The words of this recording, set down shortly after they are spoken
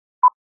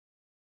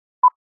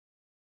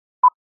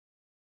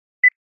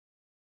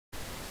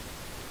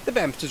The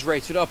Bempsters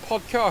Rated R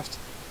podcast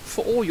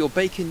for all your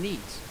bacon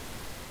needs.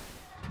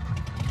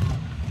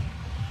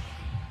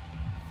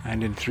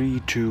 And in 3,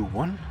 2,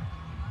 1.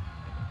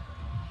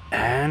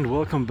 And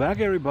welcome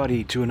back,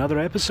 everybody, to another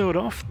episode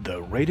of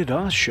the Rated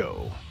R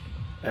Show.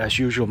 As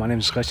usual, my name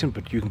is Christian,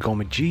 but you can call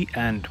me G,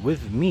 and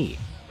with me,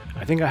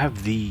 I think I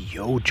have the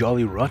Yo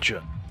Jolly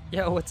Roger.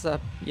 Yo, what's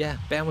up? Yeah,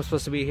 Bam was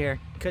supposed to be here.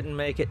 Couldn't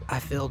make it. I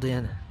filled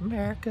in.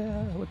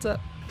 America, what's up?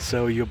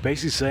 So you're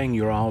basically saying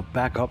you're our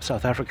backup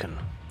South African.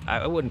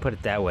 I wouldn't put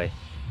it that way,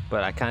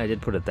 but I kind of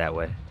did put it that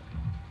way.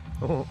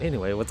 Oh,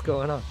 anyway, what's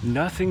going on?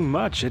 Nothing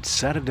much. It's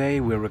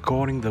Saturday, we're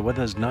recording, the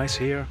weather's nice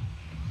here.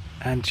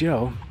 And, you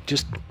know,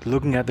 just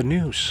looking at the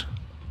news.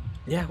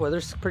 Yeah,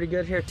 weather's pretty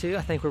good here, too.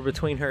 I think we're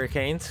between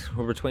hurricanes.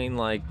 We're between,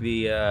 like,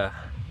 the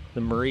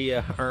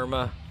Maria,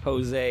 Irma,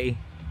 Jose,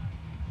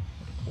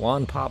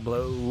 Juan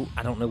Pablo.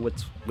 I don't know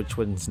which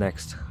one's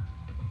next.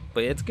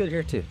 But it's good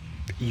here, too.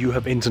 You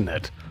have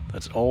internet.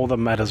 That's all that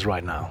matters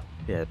right now.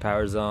 Yeah, the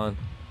power's on.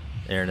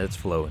 Internet's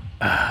flowing.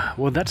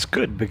 Well, that's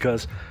good,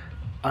 because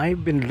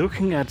I've been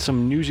looking at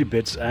some newsy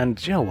bits,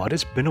 and you know what?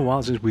 It's been a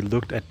while since we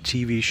looked at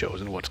TV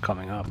shows and what's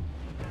coming up.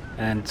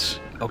 And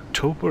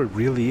October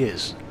really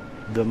is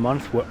the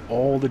month where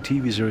all the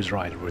TV series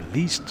are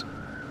released,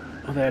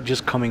 or they're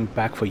just coming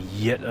back for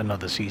yet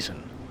another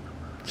season.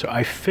 So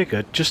I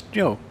figured just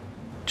to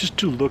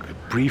look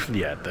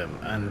briefly at them,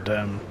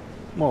 and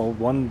well,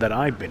 one that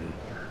I've been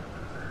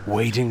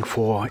waiting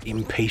for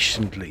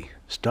impatiently,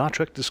 Star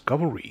Trek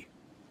Discovery.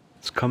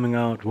 It's coming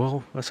out,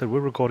 well, I said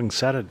we're recording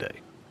Saturday,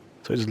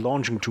 so it's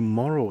launching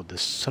tomorrow,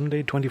 this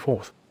Sunday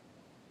 24th,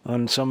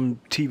 on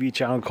some TV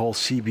channel called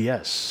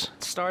CBS.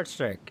 Star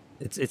Trek.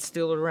 It's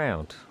still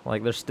around.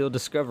 Like, they're still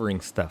discovering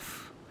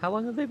stuff. How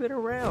long have they been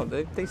around?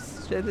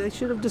 They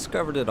should have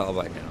discovered it all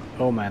by now.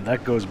 Oh man,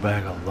 that goes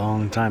back a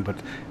long time, but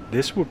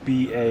this would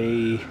be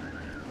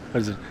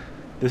what is it?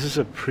 This is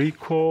a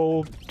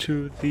prequel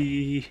to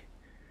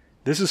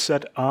this is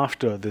set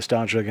after the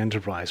Star Trek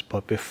Enterprise,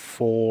 but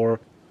before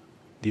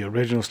the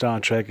original Star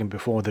Trek and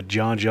before the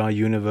Jar Jar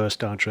universe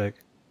Star Trek.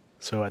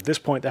 So at this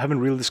point, they haven't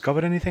really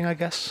discovered anything, I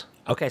guess.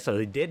 Okay, so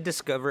they did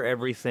discover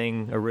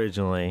everything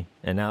originally,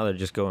 and now they're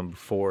just going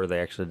before they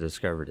actually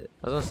discovered it.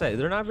 I was gonna say,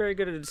 they're not very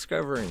good at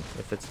discovering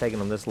if it's taken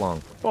them this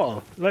long.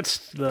 Well,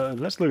 let's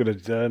look at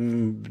it.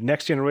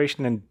 Next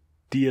Generation and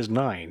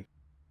DS9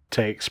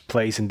 takes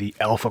place in the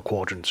Alpha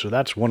Quadrant, so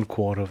that's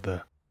 1/4 of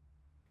the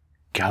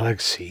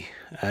galaxy.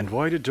 And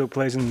Voyager took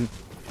place in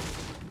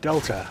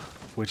Delta,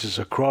 which is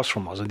across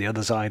from us on the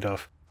other side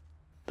of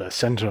the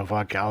center of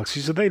our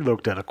galaxy. So they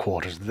looked at a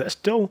quarter. There's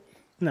still,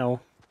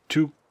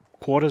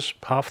 2/4,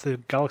 half the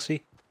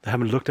galaxy they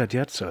haven't looked at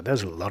yet, so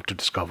there's a lot to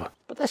discover.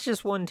 But that's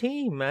just one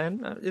team,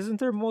 man. Isn't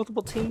there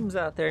multiple teams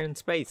out there in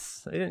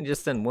space? They didn't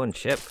just send one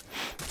ship.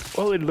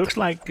 Well, it looks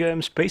like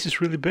space is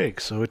really big,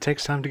 so it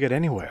takes time to get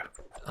anywhere.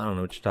 I don't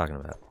know what you're talking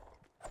about.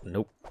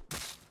 Nope.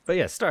 But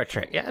yeah, Star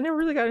Trek. Yeah, I never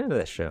really got into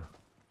that show.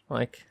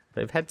 Like,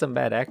 they've had some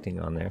bad acting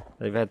on there.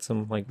 They've had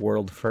some, like,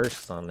 world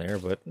firsts on there,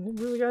 but I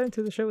never really got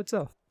into the show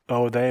itself.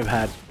 Oh, they've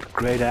had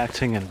great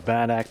acting and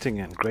bad acting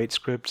and great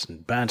scripts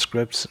and bad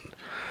scripts. And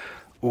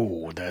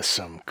oh, there's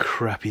some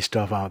crappy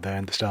stuff out there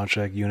in the Star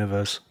Trek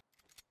universe.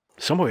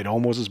 Some of it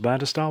almost as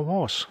bad as Star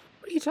Wars.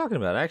 What are you talking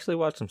about? I actually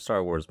watched some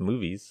Star Wars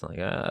movies. Like,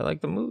 I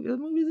like the movie. The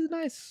movies are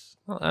nice.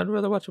 Well, I'd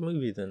rather watch a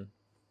movie than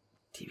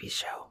a TV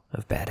show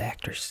of bad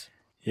actors.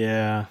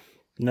 Yeah,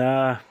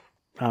 nah,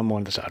 I'm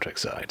on the Star Trek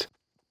side.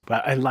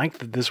 But I like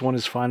that this one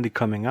is finally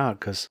coming out,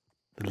 because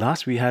the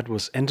last we had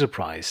was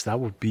Enterprise. That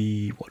would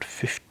be,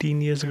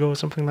 15 years ago or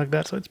something like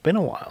that? So it's been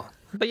a while.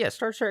 But yeah,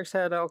 Star Trek's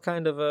had all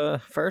kind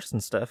of firsts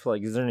and stuff.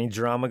 Like, is there any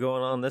drama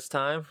going on this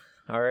time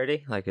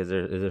already? Like,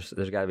 there's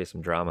got to be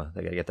some drama.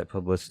 They got to get that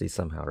publicity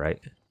somehow,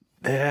 right?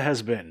 There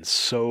has been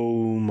so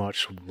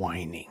much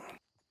whining.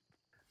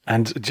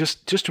 And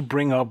just to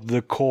bring up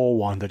the core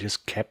one that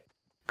just kept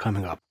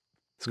coming up.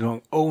 It's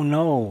going, oh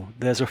no,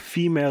 there's a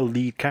female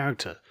lead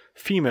character.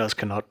 Females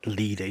cannot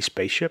lead a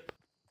spaceship.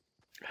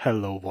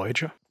 Hello,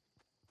 Voyager.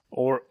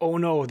 Or, oh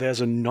no,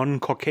 there's a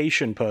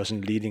non-Caucasian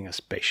person leading a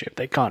spaceship.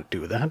 They can't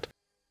do that.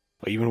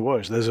 Or even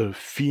worse, there's a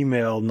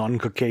female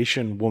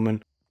non-Caucasian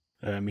woman,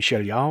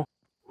 Michelle Yeoh,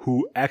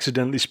 who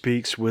accidentally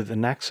speaks with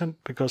an accent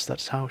because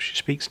that's how she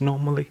speaks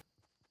normally.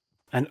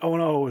 And oh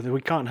no,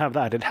 we can't have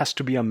that. It has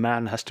to be a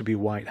man, has to be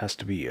white, has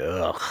to be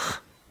ugh.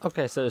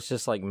 Okay, so it's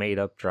just like made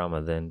up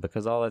drama then,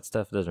 because all that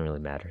stuff doesn't really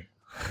matter.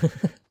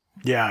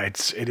 Yeah,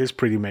 it is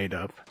pretty made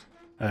up.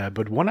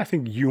 But one I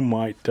think you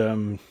might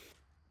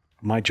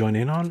join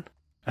in on.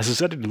 As I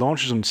said, it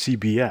launches on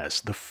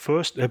CBS. The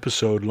first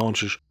episode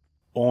launches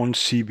on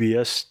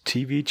CBS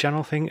TV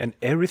channel thing, and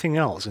everything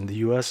else in the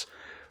US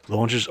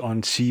launches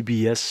on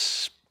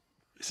CBS.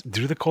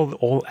 Do they call it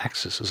All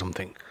Access or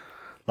something?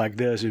 Like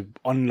there's an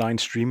online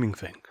streaming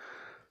thing.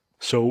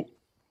 So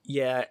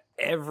yeah,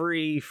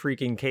 every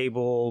freaking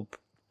cable,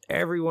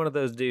 every one of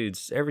those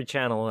dudes, every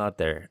channel out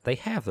there, they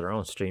have their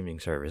own streaming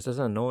service. It's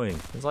annoying.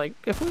 It's like,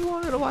 if we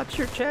wanted to watch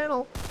your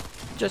channel,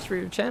 just for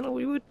your channel,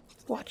 we would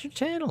watch your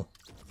channel.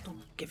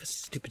 Don't give us a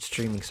stupid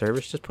streaming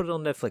service. Just put it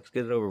on Netflix.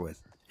 Get it over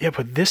with. Yeah,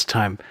 but this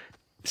time,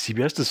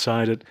 CBS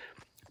decided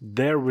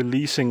they're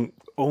releasing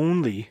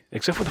only,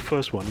 except for the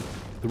first one,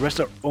 the rest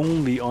are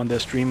only on their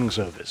streaming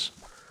service.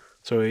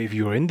 So if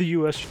you're in the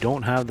US, you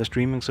don't have the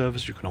streaming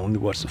service, you can only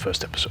watch the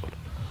first episode.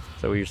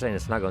 So what you're saying,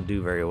 it's not going to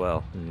do very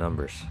well in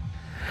numbers.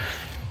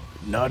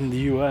 Not in the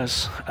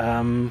US.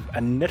 And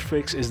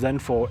Netflix is then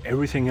for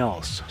everything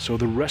else. So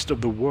the rest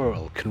of the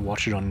world can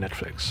watch it on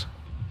Netflix.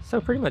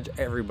 So pretty much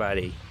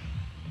everybody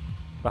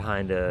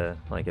behind a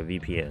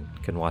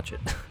VPN can watch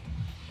it.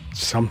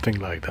 Something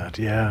like that,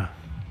 yeah.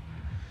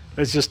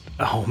 It's just,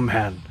 oh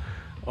man.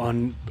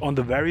 On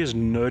the various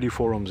nerdy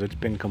forums, it's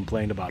been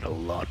complained about a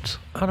lot.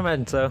 I'd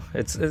imagine so.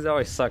 It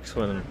always sucks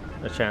when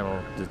a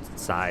channel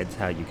decides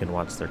how you can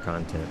watch their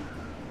content.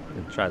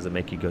 It tries to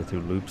make you go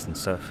through loops and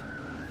stuff.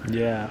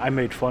 Yeah, I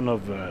made fun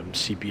of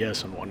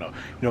CBS and whatnot.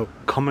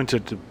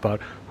 Commented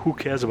about who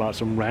cares about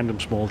some random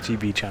small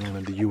TV channel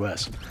in the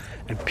US.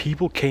 And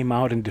people came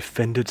out and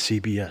defended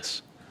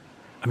CBS.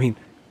 I mean,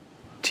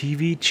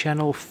 TV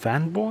channel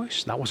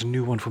fanboys? That was a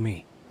new one for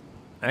me.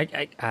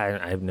 I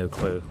have no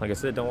clue. Like I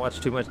said, don't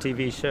watch too much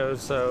TV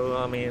shows, so,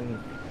 I mean,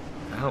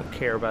 I don't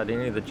care about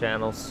any of the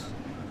channels.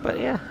 But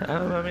yeah,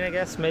 I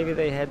guess maybe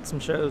they had some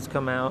shows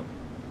come out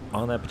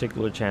on that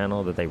particular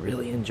channel that they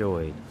really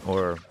enjoyed.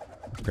 Or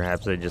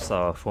perhaps they just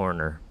saw a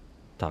foreigner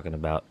talking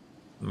about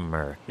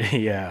America.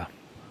 Yeah.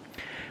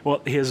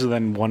 Well, here's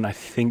then one I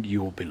think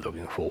you'll be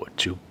looking forward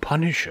to.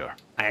 Punisher.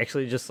 I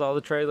actually just saw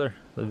the trailer,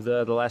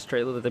 the last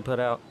trailer that they put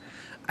out.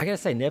 I gotta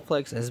say,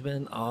 Netflix has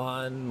been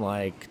on,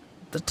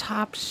 the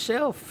top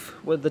shelf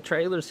with the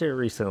trailers here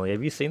recently.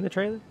 Have you seen the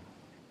trailer?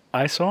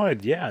 I saw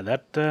it, yeah.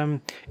 That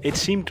it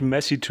seemed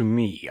messy to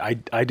me. I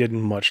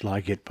didn't much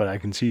like it, but I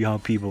can see how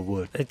people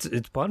would.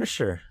 It's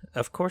Punisher.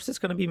 Of course it's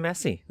going to be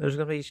messy. There's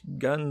going to be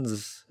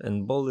guns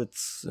and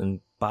bullets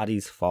and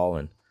bodies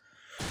falling.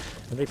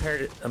 And they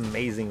paired it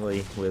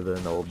amazingly with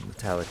an old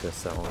Metallica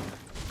song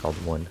called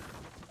One.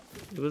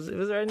 It was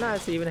very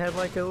nice. It even had a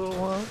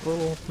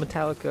little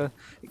Metallica,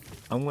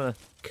 I'm going to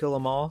kill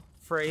them all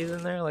phrase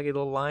in there, like a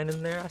little line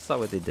in there. I saw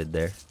what they did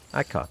there.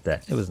 I caught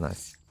that. It was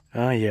nice.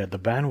 Ah, yeah, the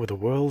band with the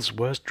world's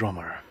worst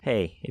drummer.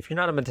 Hey, if you're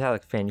not a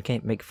Metallica fan, you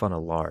can't make fun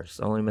of Lars.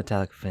 Only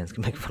Metallica fans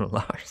can make fun of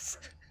Lars.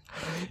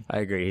 I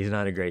agree. He's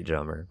not a great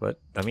drummer, but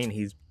I mean,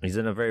 he's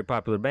in a very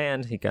popular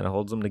band. He kind of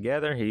holds them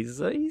together. He's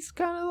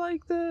kind of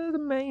like the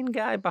main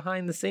guy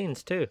behind the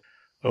scenes too.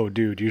 Oh,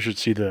 dude, you should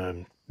see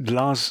the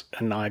Lars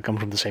and I come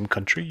from the same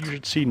country. You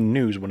should see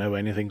news whenever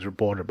anything's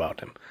reported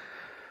about him.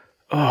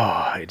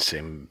 Oh, it's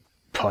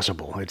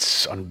impossible.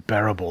 It's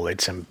unbearable.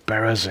 It's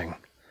embarrassing.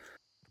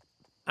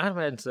 I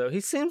imagine so. He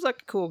seems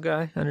like a cool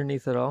guy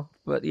underneath it all,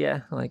 but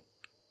yeah,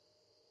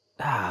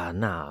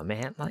 nah,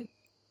 man.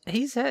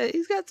 He's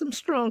got some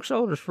strong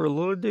shoulders for a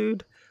little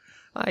dude.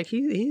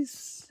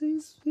 He's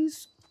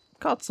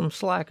caught some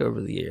slack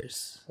over the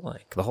years.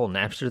 Like the whole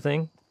Napster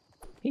thing,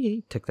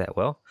 he took that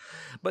well.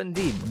 But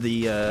indeed,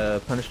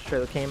 the Punisher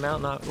trailer came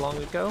out not long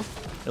ago.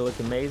 It looked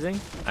amazing.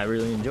 I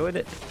really enjoyed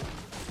it.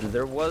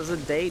 There was a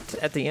date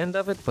at the end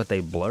of it, but they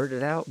blurred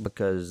it out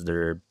because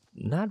they're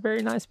not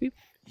very nice people.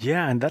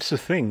 Yeah, and that's the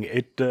thing.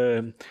 It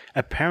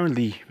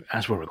apparently,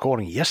 as we're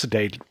recording,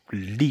 yesterday it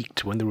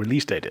leaked when the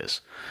release date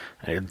is.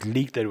 And it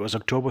leaked that it was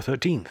October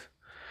 13th.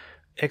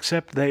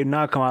 Except they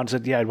now come out and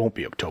said, yeah, it won't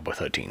be October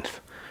 13th.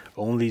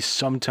 Only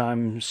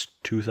sometimes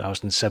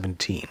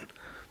 2017.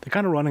 They're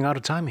kind of running out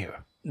of time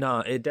here. No,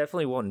 it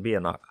definitely won't be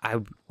I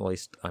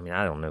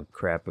don't know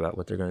crap about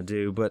what they're going to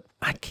do, but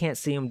I can't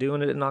see them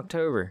doing it in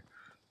October.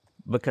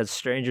 Because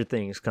Stranger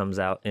Things comes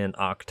out in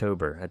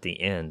October at the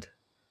end.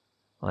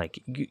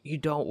 You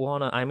don't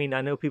want to... I mean,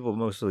 I know people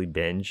mostly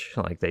binge.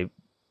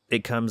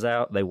 It comes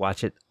out, they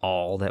watch it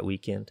all that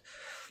weekend.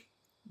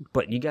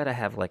 But you got to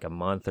have a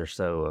month or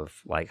so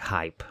of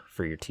hype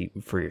for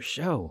your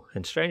show.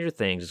 And Stranger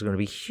Things is going to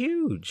be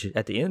huge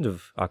at the end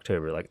of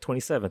October,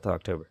 27th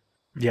October.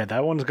 Yeah,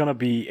 that one's going to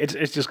be...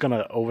 It's just going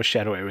to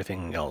overshadow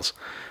everything else.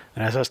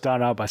 And as I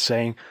started out by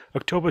saying,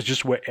 October is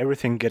just where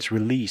everything gets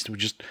released.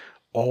 Just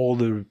all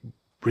the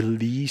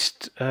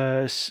released...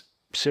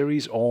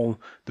 series, all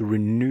the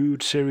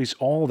renewed series,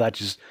 all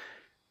that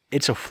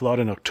it's a flood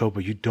in October.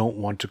 You don't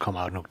want to come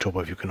out in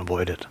October if you can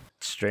avoid it.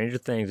 Stranger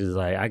Things is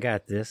I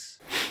got this.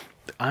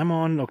 I'm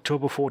on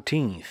October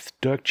 14th.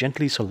 Dirk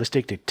Gently's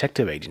Holistic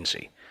Detective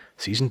Agency,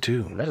 Season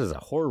 2. That is a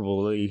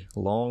horribly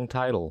long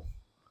title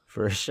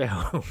for a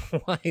show.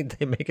 Why did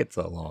they make it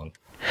so long?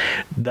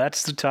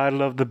 That's the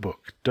title of the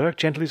book. Dirk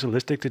Gently's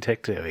Holistic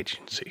Detective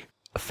Agency.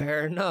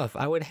 Fair enough.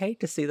 I would hate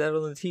to see that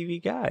on the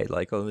TV guide,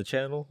 on the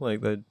channel,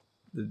 the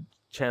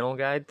channel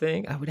guide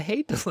thing. I would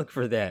hate to look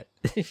for that.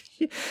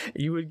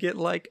 You would get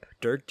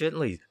Dirk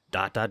Gently ...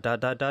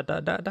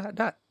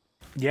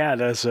 Yeah,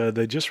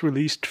 they just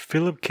released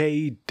Philip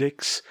K.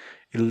 Dick's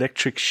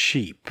Electric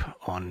Sheep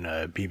on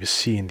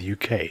BBC in the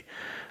UK,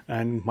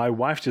 and my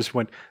wife just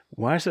went,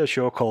 "Why is there a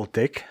show called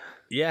Dick?"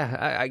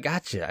 Yeah, I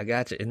got you,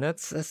 and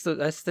that's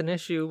an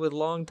issue with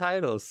long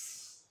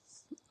titles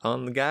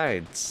on the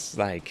guides.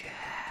 I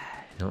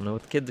don't know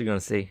what the kids are gonna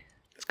see.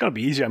 It's gonna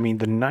be easy. I mean,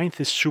 the 9th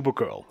is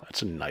Supergirl.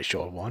 That's a nice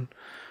short one.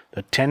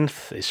 The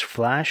 10th is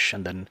Flash,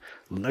 and then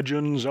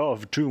Legends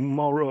of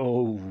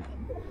Tomorrow.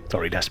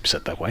 Sorry, it has to be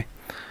said that way.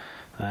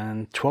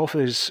 And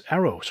 12th is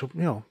Arrow. So,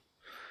 you know,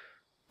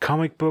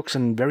 comic books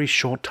and very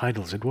short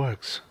titles. It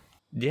works.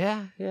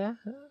 Yeah.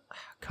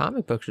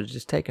 Comic books are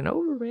just taking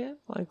over, man.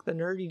 Like, the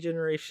nerdy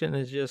generation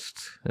is just...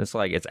 It's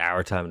like, it's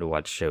our time to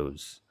watch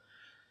shows.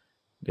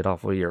 Get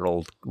off of your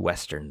old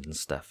westerns and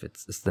stuff.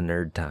 It's the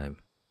nerd time.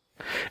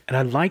 And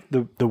I like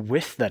the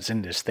width that's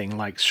in this thing.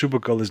 Like,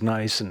 Supergirl is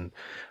nice, and,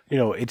 you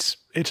know, it's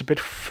a bit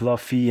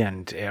fluffy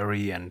and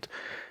airy, and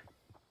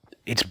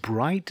it's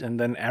bright, and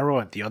then Arrow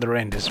at the other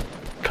end is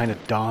kind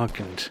of dark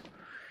and,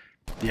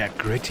 yeah,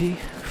 gritty.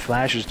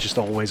 Flash is just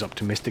always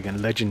optimistic,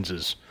 and Legends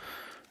is,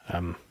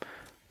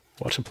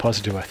 what's a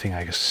positive I think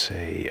I could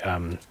say?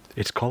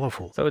 It's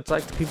colorful. So it's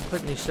like the people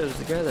putting these shows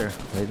together.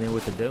 They know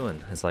what they're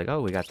doing. It's like, oh,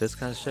 we got this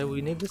kind of show.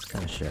 We need this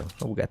kind of show.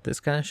 Oh, we got this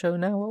kind of show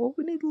now. Well,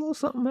 we need a little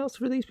something else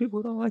for these people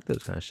who don't like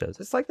those kind of shows.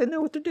 It's like they know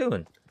what they're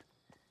doing.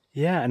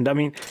 Yeah, and I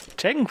mean,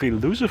 technically,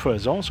 Lucifer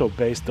is also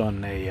based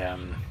on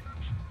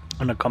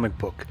a comic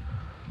book,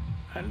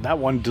 and that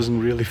one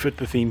doesn't really fit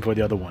the theme for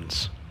the other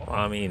ones. Well,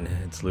 I mean,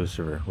 it's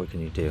Lucifer. What can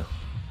you do?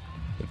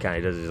 He kind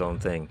of does his own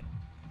thing.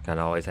 Kind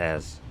of always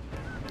has.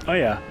 Oh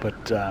yeah,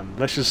 but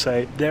let's just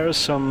say there are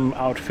some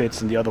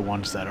outfits in the other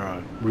ones that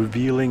are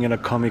revealing in a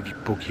comic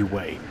booky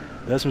way.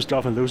 There's some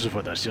stuff in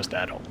Lucifer that's just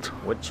adult.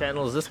 What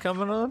channel is this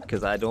coming on?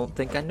 Because I don't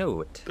think I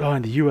know it. Oh,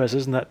 in the US,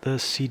 isn't that the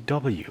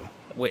CW?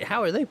 Wait,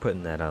 how are they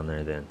putting that on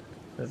there then?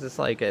 Is this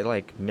like at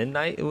like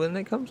midnight when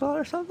it comes on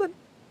or something?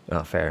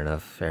 Oh, fair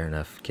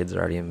enough. Kids are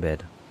already in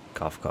bed.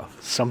 Cough,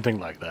 cough.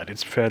 Something like that.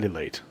 It's fairly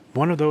late.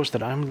 One of those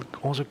that I'm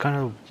also kind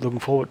of looking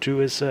forward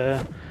to is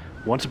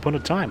Once Upon a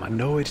Time. I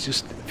know it's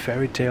just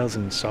fairy tales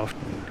and soft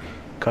and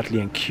cuddly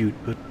and cute,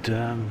 but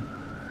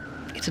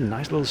it's a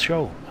nice little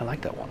show. I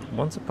like that one.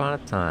 Once Upon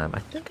a Time. I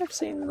think I've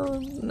seen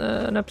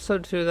an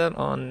episode or two of that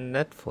on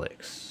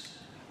Netflix.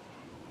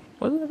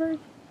 Wasn't a very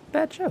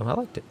bad show. I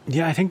liked it.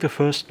 Yeah, I think the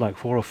first like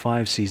 4 or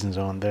 5 seasons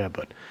are on there,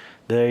 but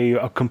they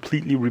are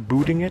completely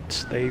rebooting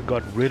it. They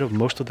got rid of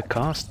most of the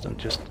cast and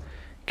just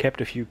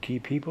kept a few key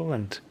people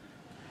and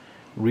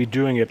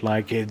redoing it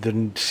like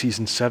the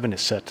season 7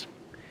 is set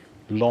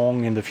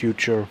long in the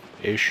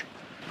future-ish,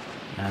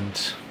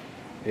 and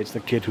it's the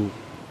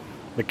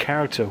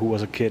character who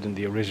was a kid in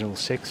the original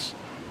 6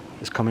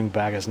 is coming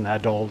back as an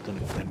adult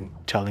and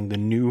telling the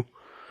new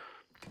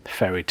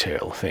fairy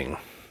tale thing.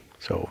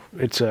 So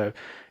it's a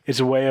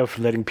way of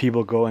letting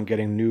people go and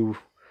getting new,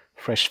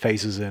 fresh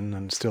faces in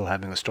and still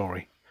having a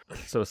story.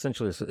 So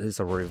essentially, it's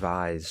a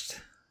revised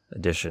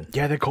edition.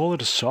 Yeah, they call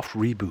it a soft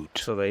reboot.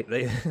 So they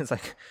it's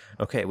like,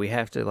 okay, we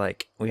have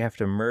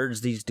to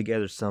merge these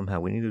together somehow.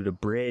 We needed a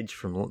bridge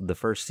from the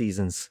first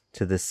seasons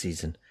to this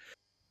season.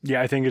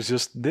 Yeah, I think it's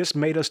just, this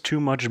made us too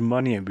much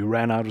money and we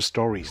ran out of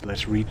stories.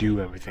 Let's redo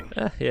everything.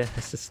 Yeah,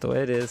 that's just the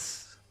way it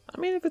is.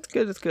 I mean, if it's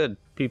good, it's good.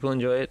 People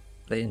enjoy it.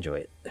 They enjoy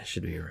it. It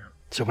should be around.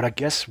 So, but I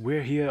guess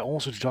we're here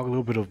also to talk a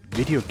little bit of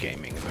video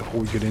gaming before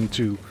we get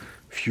into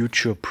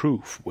Future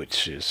Proof,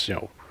 which is, you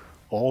know,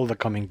 all the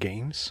coming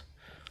games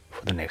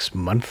for the next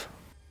month.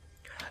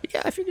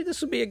 Yeah, I figured this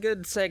would be a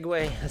good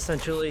segue,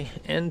 essentially,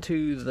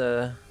 into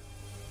the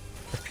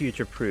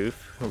Future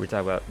Proof, where we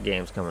talk about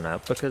games coming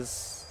out,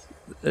 because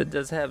it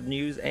does have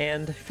news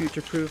and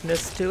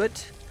future-proofness to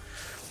it.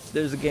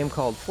 There's a game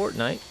called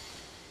Fortnite.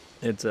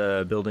 It's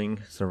a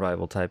building,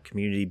 survival-type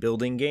community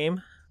building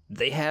game.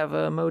 They have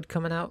a mode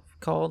coming out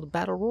called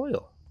Battle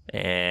Royale.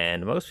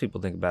 And most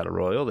people think Battle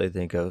Royale, they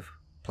think of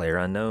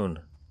PlayerUnknown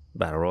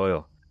Battle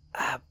Royale.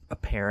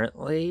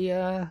 Apparently,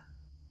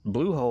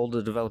 Bluehole,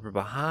 the developer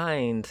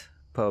behind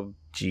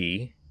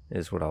Pubg,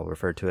 is what I'll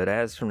refer to it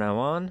as from now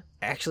on,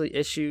 actually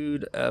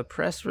issued a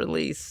press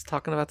release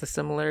talking about the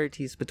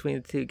similarities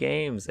between the two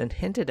games and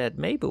hinted at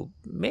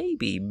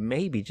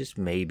maybe, just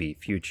maybe,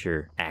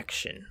 future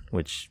action,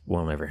 which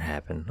won't ever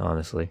happen,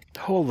 honestly.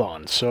 Hold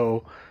on,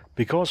 so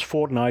because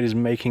Fortnite is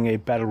making a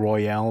Battle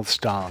Royale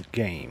style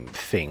game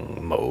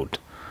thing mode,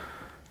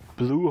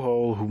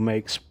 Bluehole, who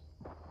makes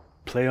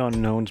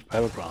PlayerUnknown's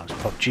Battlegrounds,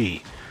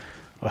 Pubg,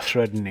 are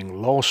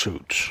threatening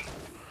lawsuits.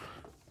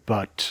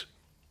 But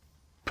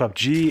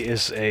Pubg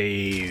is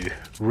a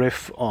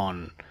riff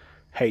on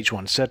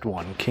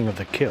H1Z1, King of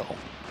the Kill,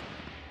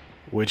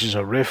 which is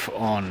a riff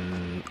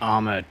on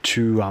Arma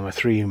 2, Arma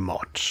 3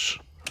 mods.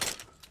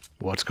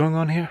 What's going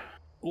on here?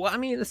 Well, I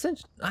mean,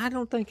 essentially, I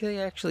don't think they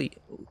actually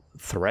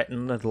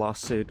threatened a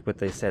lawsuit, but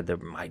they said there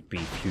might be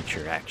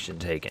future action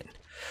taken.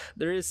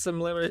 There is some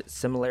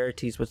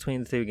similarities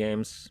between the two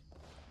games,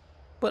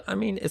 but I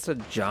mean, it's a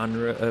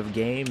genre of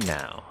game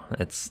now.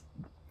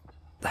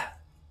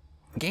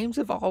 Games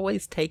have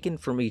always taken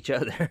from each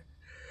other.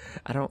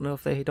 I don't know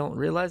if they don't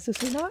realize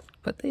this or not,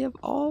 but they have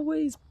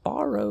always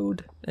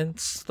borrowed and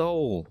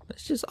stole.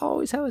 It's just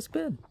always how it's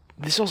been.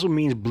 This also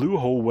means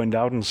Bluehole went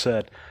out and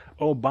said,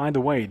 oh, by the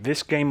way,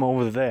 this game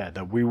over there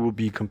that we will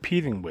be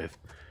competing with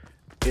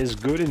is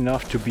good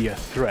enough to be a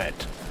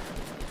threat.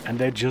 And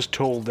they just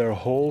told their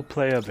whole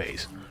player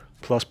base,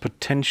 plus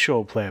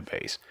potential player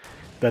base,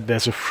 that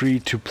there's a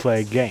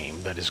free-to-play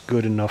game that is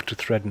good enough to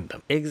threaten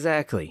them.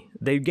 Exactly.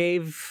 They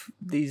gave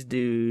these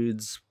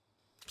dudes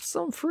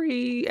some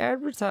free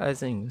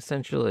advertising,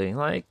 essentially.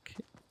 Like,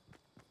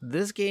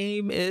 this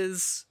game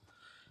is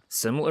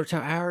similar to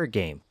our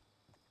game.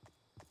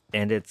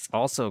 And it's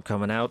also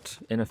coming out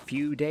in a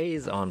few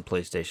days on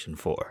PlayStation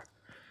 4.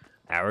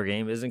 Our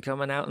game isn't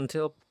coming out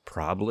until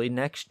probably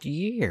next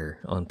year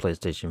on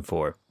PlayStation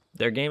 4.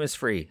 Their game is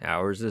free.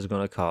 Ours is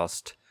going to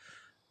cost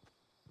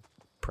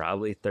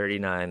probably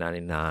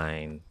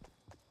 $39.99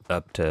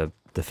 up to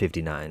the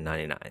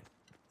 $59.99.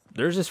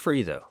 Theirs is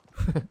free, though.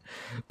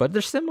 But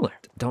they're similar.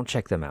 Don't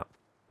check them out.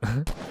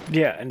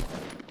 Yeah,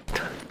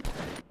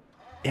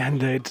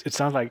 and it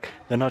sounds like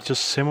they're not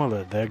just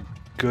similar, they're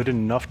good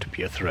enough to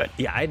be a threat.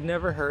 Yeah, I'd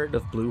never heard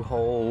of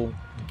Bluehole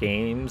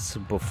games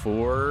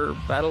before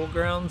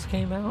Battlegrounds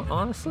came out,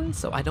 honestly.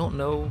 So I don't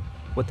know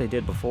what they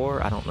did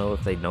before. I don't know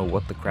if they know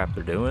what the crap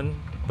they're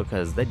doing,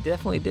 because they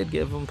definitely did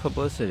give them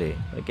publicity.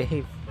 They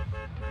gave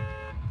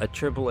a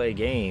AAA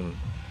game,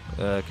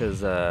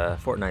 because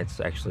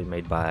Fortnite's actually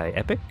made by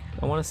Epic,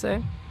 I want to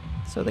say.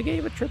 So they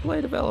gave a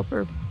AAA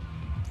developer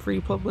free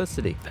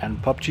publicity.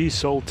 And Pubg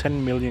sold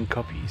 10 million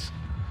copies.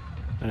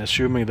 And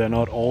assuming they're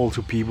not all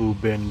to people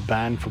who've been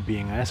banned for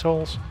being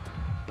assholes,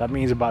 that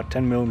means about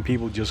 10 million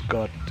people just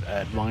got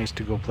advice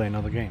to go play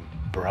another game.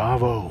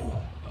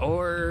 Bravo!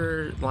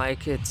 Or,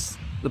 like, it's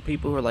the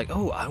people who are like,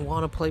 oh, I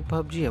want to play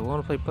PUBG, I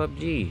want to play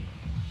PUBG.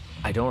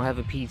 I don't have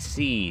a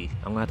PC,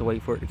 I'm going to have to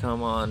wait for it to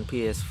come on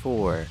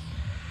PS4.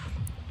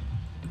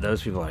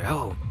 Those people are like,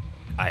 oh,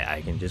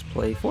 I can just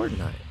play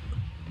Fortnite.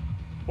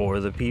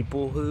 Or the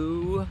people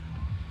who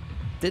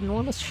didn't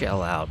want to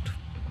shell out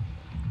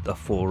the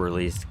full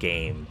release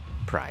game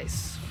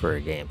price for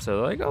a game.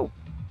 So like, oh,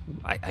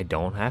 I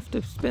don't have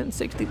to spend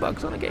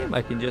 $60 on a game.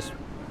 I can just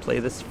play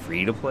this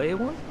free-to-play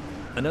one.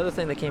 Another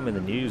thing that came in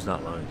the news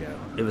not long ago,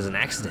 it was an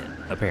accident,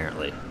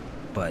 apparently.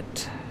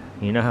 But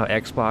you know how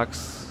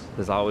Xbox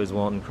has always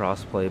wanted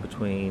crossplay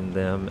between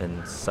them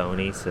and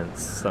Sony,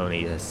 since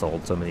Sony has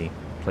sold so many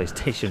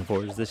PlayStation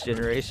 4s this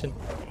generation?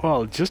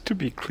 Well, just to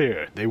be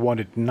clear, they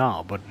want it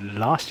now, but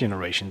last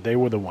generation they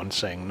were the ones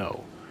saying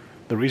no.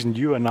 The reason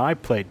you and I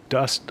played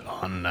Dust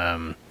on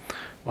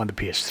the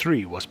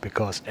PS3 was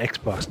because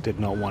Xbox did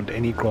not want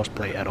any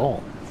crossplay at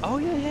all. Oh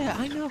yeah,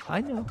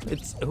 I know.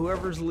 It's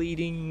whoever's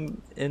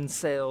leading in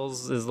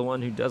sales is the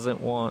one who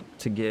doesn't want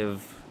to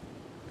give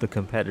the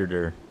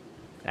competitor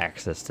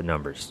access to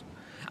numbers.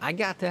 I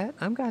got that.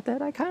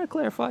 I kind of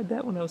clarified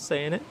that when I was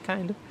saying it,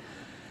 kind of.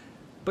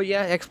 But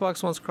yeah,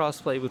 Xbox wants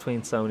crossplay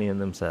between Sony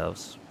and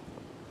themselves.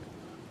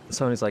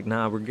 Sony's like,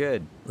 nah, we're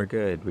good.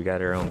 We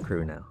got our own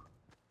crew now.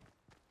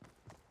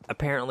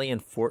 Apparently in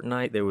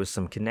Fortnite, there was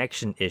some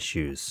connection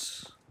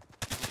issues.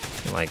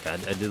 Like, I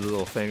did the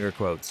little finger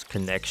quotes,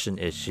 connection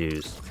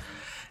issues.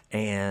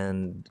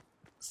 And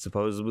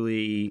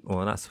supposedly,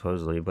 well, not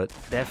supposedly, but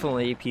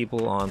definitely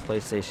people on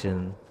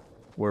PlayStation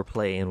were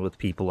playing with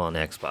people on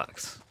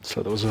Xbox.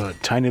 So there was a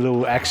tiny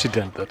little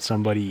accident that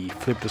somebody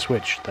flipped the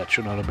switch that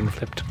should not have been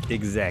flipped.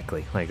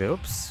 Exactly. Like,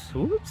 oops,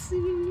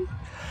 whoopsie.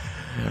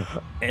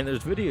 And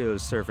there's videos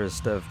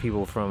surfaced of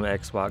people from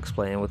Xbox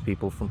playing with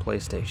people from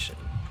PlayStation.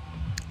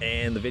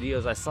 And the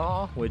videos I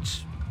saw,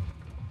 which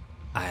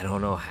I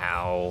don't know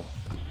how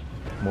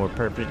more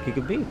perfect it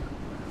could be.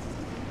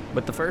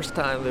 But the first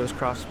time there was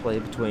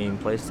crossplay between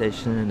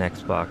PlayStation and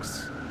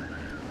Xbox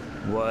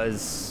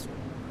was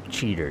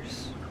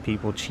cheaters.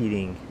 People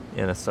cheating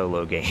in a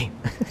solo game.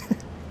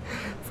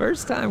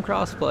 First time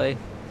crossplay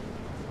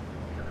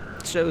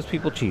shows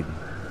people cheating.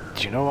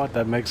 Do you know what?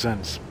 That makes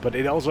sense. But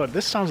it also,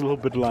 this sounds a little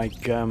bit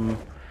like,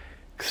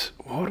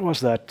 what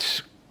was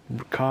that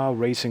car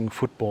racing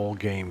football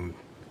game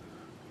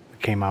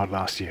that came out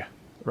last year?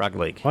 Rocket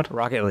League. What?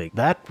 Rocket League.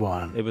 That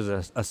one. It was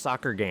a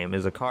soccer game. It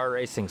was a car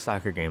racing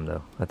soccer game,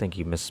 though. I think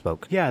you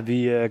misspoke. Yeah,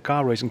 the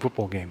car racing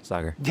football game.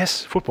 Soccer.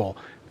 Yes, football.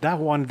 That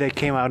one, they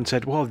came out and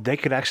said, well, they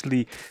could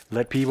actually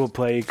let people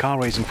play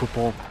car racing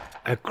football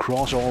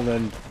across all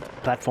the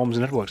platforms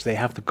and networks. They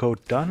have the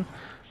code done.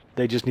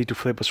 They just need to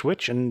flip a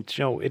switch and,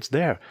 it's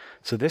there.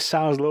 So this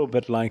sounds a little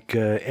bit like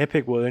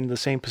Epic were in the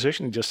same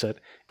position and just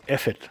said,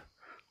 F it.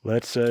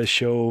 Let's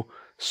show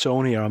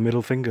Sony our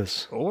middle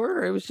fingers.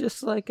 Or it was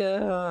just like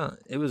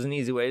it was an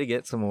easy way to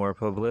get some more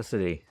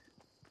publicity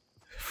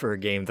for a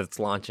game that's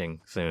launching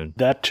soon.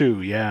 That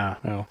too, yeah.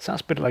 Well,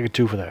 sounds a bit like a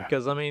twofer there.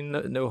 Because, I mean,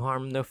 no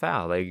harm, no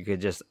foul. They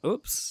could just,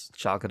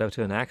 chalk it up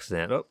to an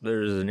accident. Oh,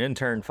 there's an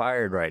intern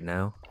fired right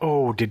now.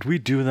 Oh, did we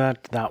do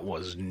that? That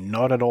was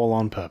not at all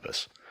on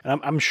purpose.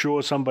 I'm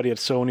sure somebody at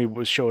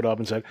Sony showed up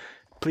and said,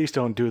 please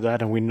don't do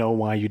that, and we know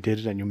why you did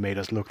it, and you made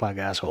us look like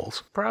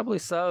assholes. Probably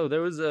so.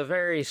 There was a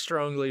very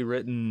strongly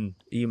written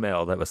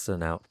email that was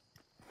sent out.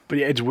 But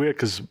yeah, it's weird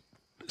because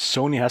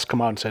Sony has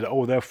come out and said,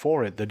 oh, they're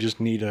for it. They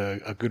just need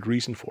a good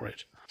reason for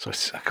it. So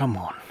come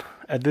on.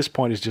 at this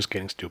point, it's just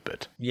getting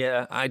stupid.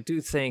 Yeah, I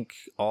do think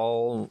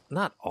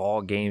not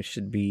all games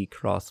should be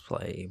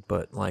crossplay,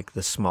 but like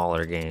the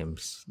smaller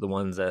games, the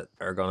ones that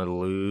are going to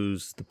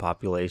lose the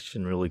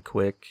population really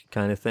quick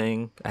kind of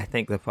thing, I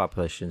think the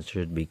population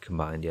should be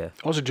combined, yeah.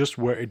 Also, just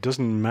where it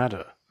doesn't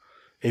matter.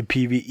 A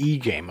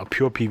PvE game, a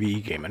pure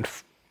PvE game, and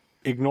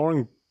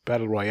ignoring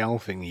Battle Royale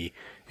thingy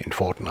in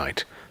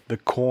Fortnite, the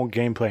core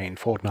gameplay in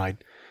Fortnite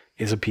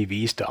is a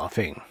PvE style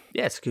thing.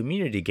 Yeah, it's a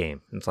community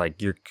game. It's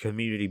like you're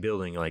community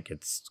building, like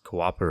it's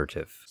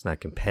cooperative. It's not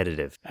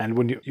competitive. And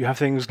when you have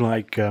things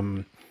like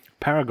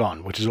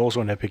Paragon, which is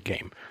also an Epic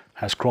game,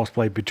 has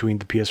crossplay between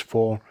the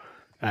PS4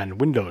 and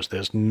Windows.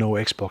 There's no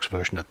Xbox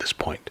version at this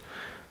point.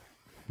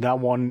 That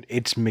one,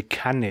 its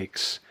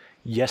mechanics,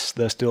 yes,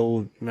 there's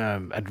still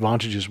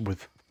advantages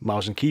with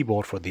mouse and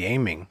keyboard for the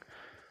aiming,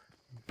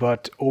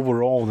 but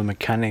overall the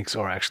mechanics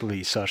are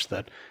actually such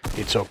that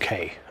it's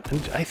okay.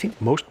 And I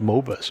think most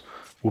MOBAs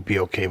would be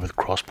okay with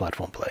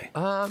cross-platform play.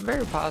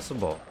 Very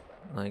possible.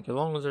 Like, as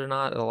long as there's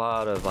not a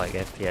lot of, like,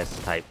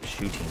 FPS type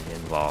shooting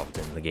involved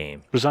in the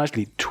game.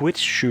 Precisely, Twitch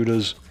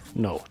shooters,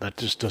 no, that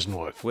just doesn't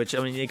work. Which,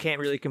 I mean, you can't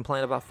really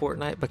complain about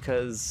Fortnite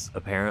because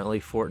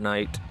apparently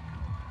Fortnite,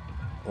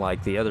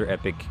 like the other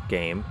Epic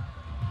game,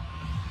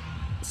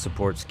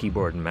 supports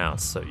keyboard and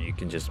mouse, so you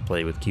can just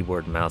play with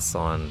keyboard and mouse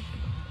on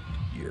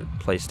your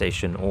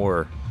PlayStation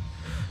or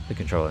the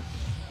controller.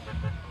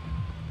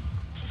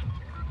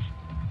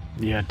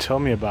 Yeah, tell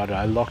me about it.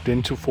 I logged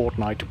into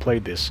Fortnite to play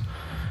this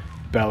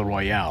Battle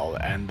Royale,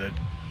 and the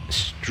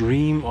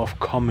stream of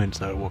comments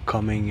that were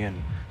coming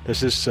in. There's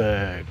this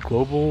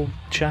global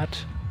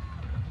chat,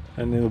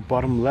 and in the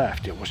bottom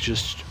left, it was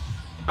just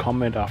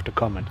comment after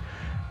comment.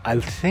 I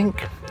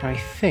think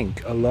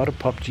a lot of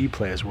PUBG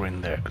players were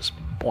in there, because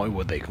boy,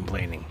 were they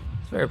complaining.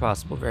 It's very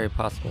possible, very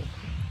possible.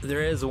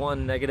 There is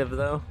one negative,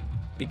 though,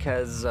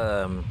 because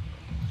on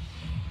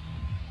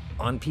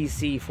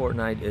PC,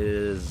 Fortnite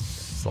is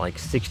like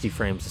 60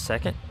 frames a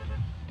second.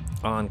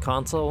 On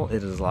console,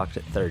 it is locked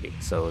at 30,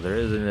 so there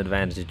is an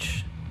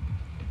advantage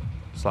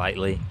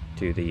slightly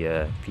to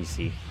the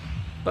PC.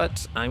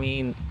 But, I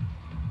mean,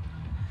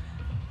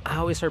 I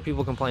always heard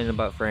people complaining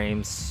about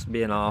frames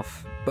being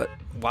off, but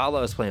while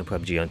I was playing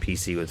PUBG on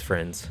PC with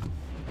friends,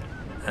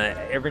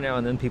 every now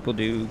and then people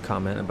do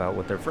comment about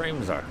what their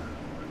frames are.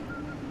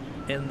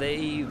 And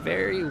they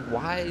vary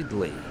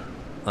widely.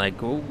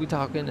 Like, we'll be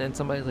talking and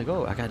somebody's like,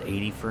 oh, I got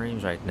 80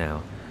 frames right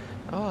now.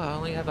 Oh, I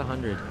only have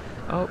 100.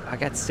 Oh, I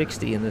got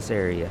 60 in this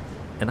area.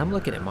 And I'm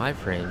looking at my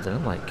frames and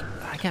I'm like,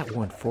 I got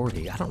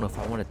 140. I don't know if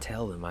I want to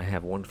tell them I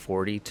have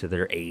 140 to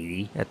their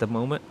 80 at the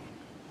moment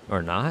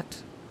or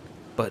not.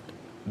 But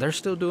they're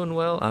still doing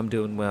well. I'm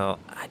doing well.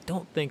 I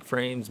don't think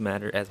frames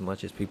matter as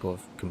much as people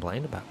have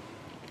complained about.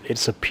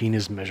 It's a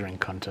penis measuring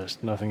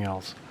contest, nothing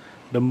else.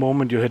 The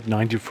moment you hit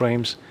 90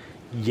 frames,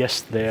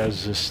 yes,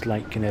 there's a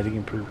slight kinetic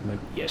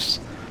improvement.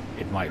 Yes,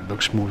 it might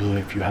look smoother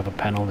if you have a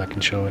panel that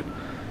can show it.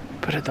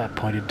 But at that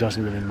point, it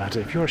doesn't really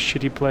matter. If you're a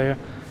shitty player,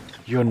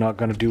 you're not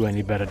going to do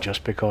any better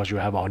just because you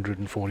have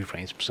 140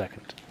 frames per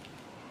second.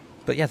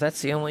 But yeah,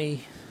 that's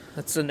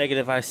the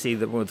negative I see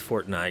that with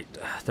Fortnite.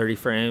 30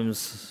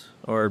 frames,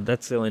 or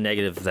that's the only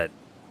negative that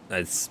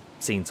I've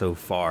seen so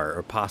far,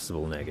 or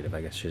possible negative,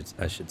 I guess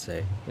I should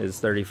say, is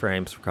 30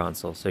 frames for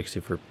console, 60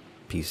 for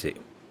PC.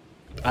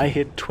 I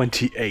hit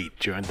 28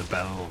 during the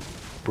Battle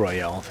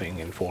Royale thing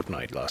in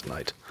Fortnite last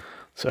night.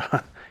 So,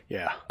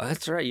 yeah. Oh,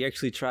 that's right. You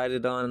actually tried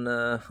it on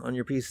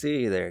your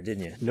PC there,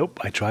 didn't you? Nope,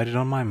 I tried it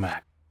on my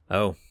Mac.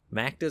 Oh,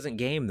 Mac doesn't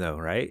game though,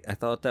 right? I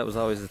thought that was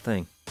always the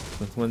thing.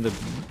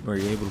 Were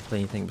you able to play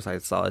anything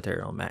besides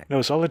Solitaire on Mac?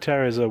 No,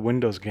 Solitaire is a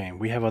Windows game.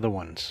 We have other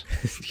ones.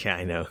 Yeah,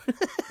 I know.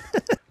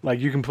 Like,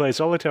 you can play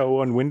Solitaire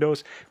on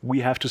Windows.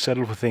 We have to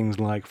settle for things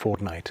like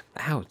Fortnite.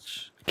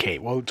 Ouch. Okay,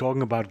 well,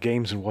 talking about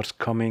games and what's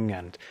coming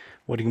and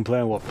what you can play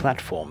on what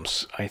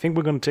platforms, I think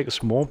we're going to take a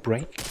small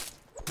break.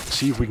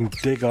 See if we can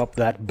dig up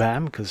that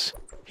Bam, because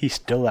he's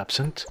still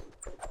absent.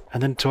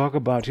 And then talk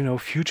about,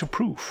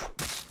 future-proof.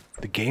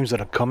 The games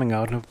that are coming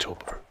out in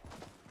October.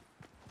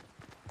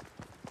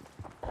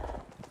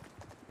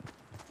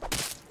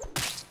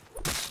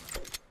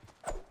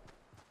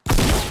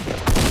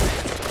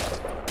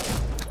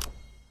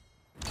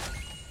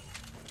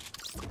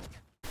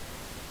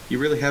 You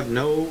really have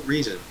no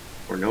reason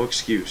or no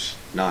excuse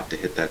not to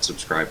hit that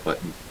subscribe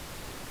button.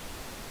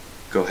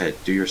 Go ahead,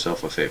 do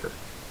yourself a favor.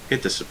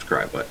 Hit the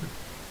subscribe button.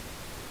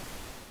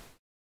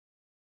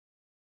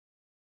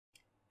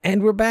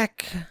 And we're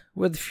back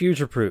with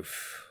Future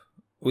Proof.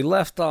 We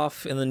left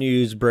off in the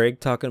news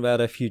break talking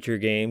about a future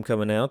game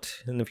coming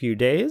out in a few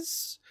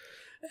days.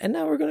 And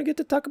now we're going to get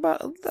to talk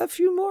about a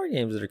few more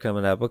games that are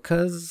coming out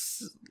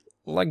because,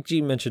 like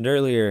G mentioned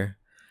earlier,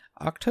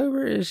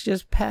 October is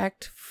just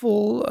packed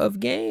full of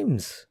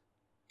games.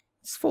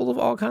 It's full of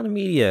all kind of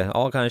media.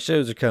 All kind of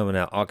shows are coming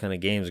out. All kind of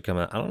games are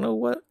coming out. I don't know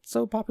what's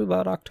so popular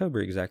about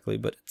October exactly,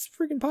 but it's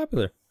freaking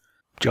popular.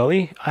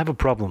 Jolly, I have a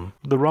problem.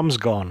 The rum's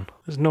gone.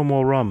 There's no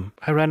more rum.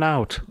 I ran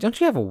out. Don't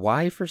you have a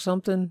wife or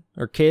something?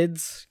 Or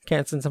kids?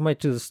 Can't send somebody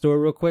to the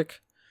store real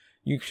quick?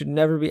 You should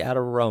never be out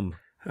of rum.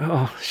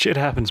 Oh, shit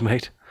happens,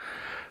 mate.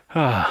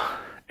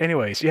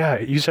 Anyways, yeah,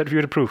 you said you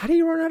had proof. How do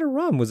you run out of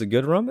rum? Was it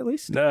good rum at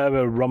least?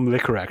 Rum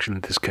liquor, actually,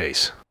 in this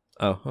case.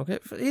 Oh, okay.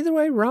 Either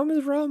way, rum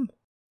is rum.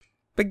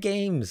 But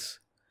games.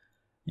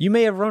 You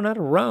may have run out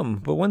of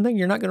rum, but one thing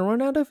you're not going to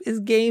run out of is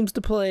games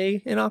to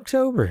play in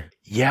October.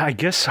 Yeah, I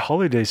guess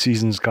holiday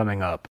season's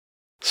coming up.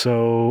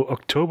 So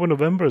October,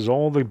 November is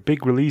all the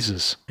big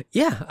releases.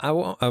 Yeah, I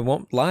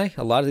won't lie.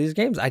 A lot of these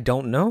games I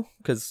don't know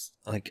because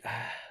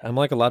I'm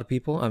like a lot of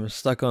people. I'm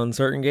stuck on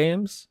certain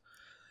games,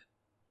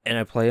 and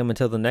I play them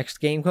until the next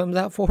game comes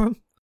out for them.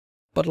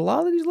 But a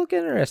lot of these look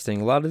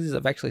interesting. A lot of these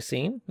I've actually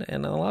seen,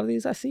 and a lot of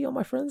these I see on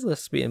my friends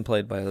list being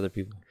played by other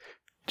people.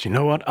 Do you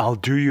know what? I'll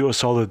do you a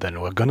solid then.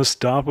 We're going to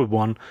start with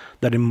one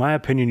that, in my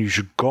opinion, you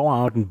should go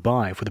out and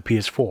buy for the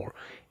PS4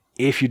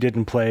 if you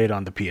didn't play it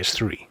on the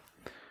PS3.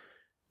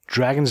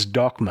 Dragon's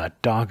Dogma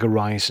Dark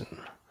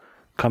Arisen,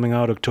 coming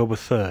out October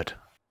 3rd.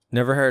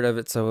 Never heard of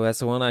it, so that's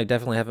the one I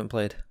definitely haven't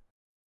played.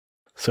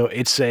 So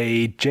it's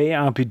a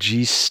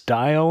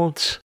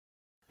JRPG-styled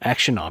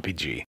action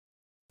RPG.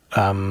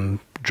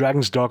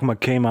 Dragon's Dogma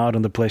came out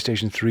on the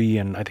PlayStation 3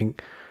 and I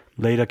think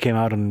later came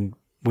out on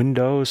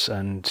Windows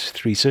and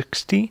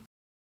 360.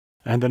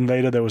 And then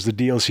later there was the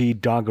DLC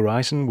Dark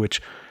Arisen,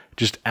 which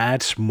just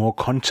adds more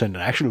content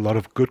and actually a lot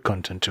of good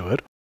content to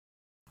it.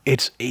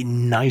 It's a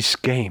nice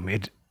game.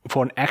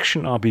 For an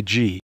action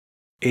RPG,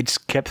 it's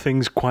kept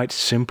things quite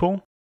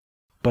simple,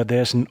 but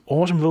there's an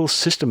awesome little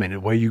system in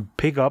it where you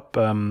pick up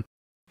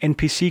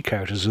NPC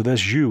characters. So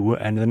there's you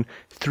and then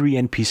 3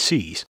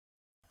 NPCs.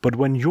 But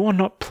when you're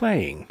not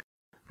playing,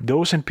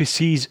 those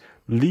NPCs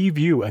leave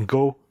you and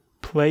go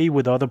play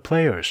with other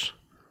players.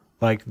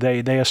 Like they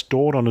are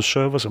stored on a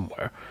server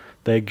somewhere.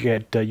 They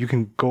get you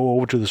can go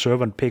over to the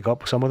server and pick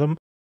up some of them,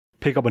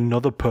 pick up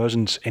another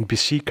person's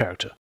NPC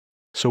character.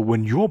 So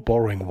when you're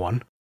borrowing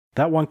one,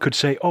 that one could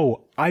say,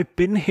 "Oh, I've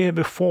been here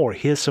before.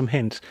 Here's some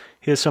hints.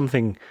 Here's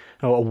something,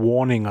 a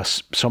warning, or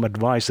some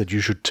advice that you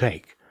should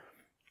take."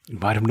 You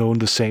might have known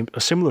a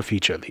similar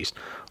feature at least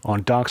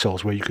on Dark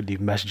Souls, where you could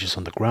leave messages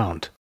on the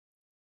ground.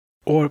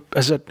 Or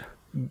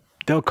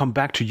they'll come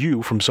back to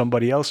you from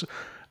somebody else,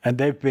 and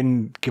they've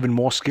been given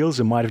more skills.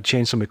 They might have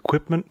changed some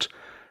equipment,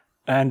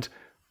 and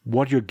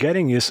what you're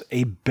getting is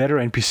a better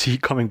NPC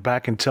coming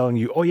back and telling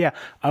you, "Oh yeah,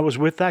 I was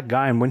with that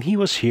guy, and when he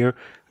was here,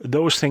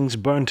 those things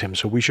burned him,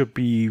 so we should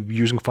be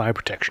using fire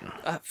protection."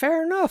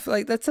 Fair enough.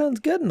 That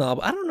sounds good and all,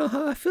 but I don't know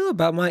how I feel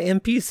about my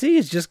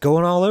NPCs just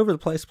going all over the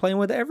place playing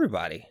with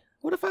everybody.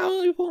 What if I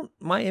only want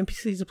my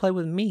NPCs to play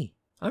with me?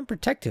 I'm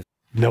protective.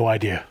 No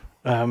idea.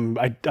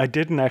 I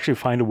didn't actually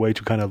find a way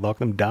to kind of lock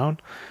them down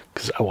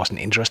because I wasn't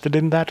interested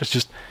in that.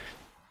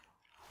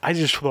 I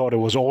just thought it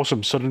was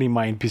awesome. Suddenly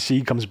my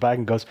NPC comes back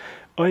and goes,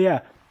 "Oh yeah,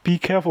 be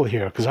careful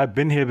here because I've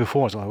been here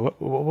before." So I'm like,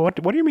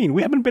 what do you mean?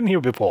 We haven't been here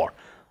before.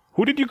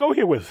 Who did you go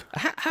here with?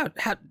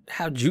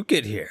 How'd you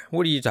get here?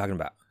 What are you talking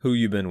about? Who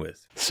you been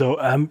with? So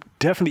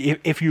definitely,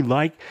 if you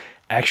like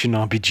action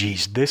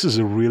RPGs, this is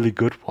a really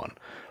good one.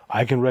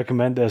 I can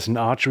recommend there's an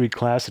archery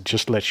class that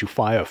just lets you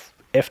fire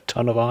F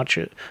ton of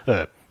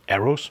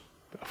arrows.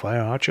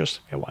 Fire archers?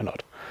 Yeah, why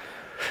not?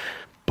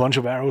 Bunch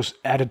of arrows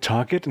at a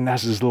target, and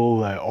that's this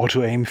little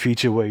auto-aim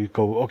feature where you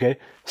go, okay,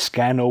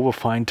 scan over,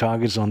 find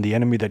targets on the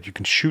enemy that you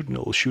can shoot, and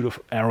it'll shoot an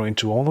arrow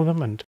into all of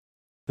them, and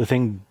the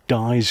thing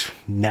dies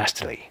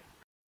nastily.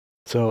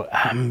 So,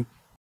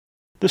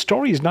 the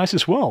story is nice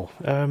as well.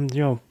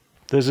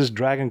 There's this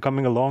dragon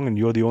coming along, and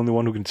you're the only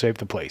one who can save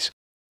the place.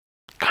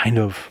 Kind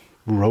of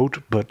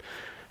rote, but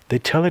they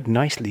tell it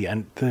nicely,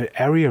 and the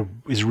area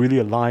is really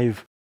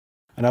alive.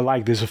 And I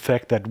like this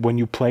effect that when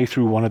you play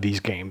through one of these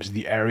games,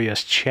 the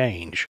areas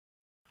change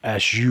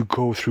as you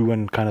go through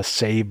and kind of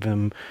save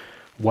them,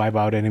 wipe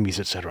out enemies,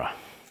 etc.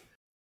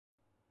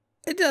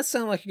 It does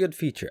sound like a good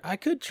feature. I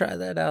could try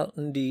that out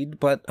indeed,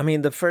 but I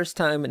mean, the first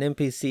time an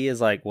NPC is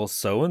like, "Well,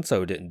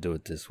 so-and-so didn't do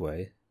it this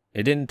way.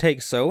 It didn't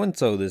take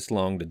so-and-so this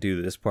long to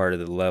do this part of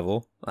the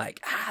level."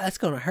 Like, that's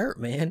going to hurt,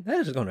 man.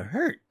 That is going to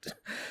hurt.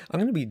 I'm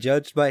going to be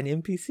judged by an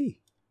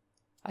NPC.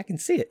 I can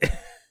see it.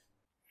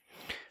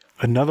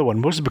 Another one,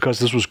 mostly because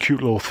this was a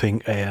cute little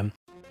thing,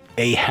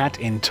 A Hat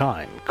in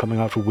Time, coming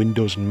out for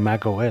Windows and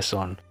macOS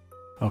on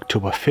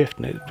October 5th.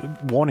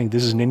 Warning,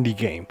 this is an indie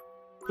game.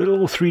 A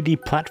little 3D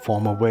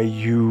platformer where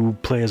you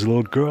play as a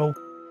little girl,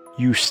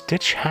 you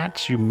stitch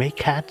hats, you make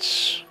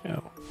hats,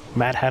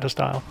 Mad Hatter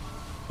style,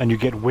 and you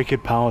get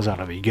wicked powers out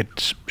of it. You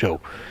get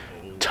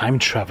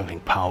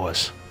time-traveling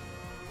powers.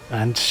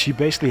 And you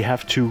basically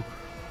have to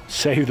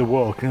save the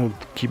world,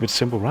 keep it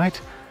simple, right?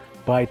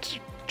 By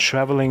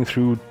traveling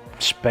through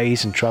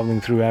space and traveling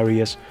through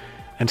areas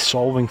and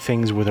solving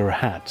things with her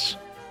hats.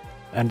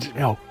 And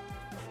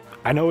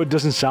I know it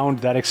doesn't sound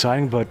that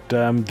exciting, but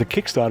the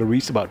Kickstarter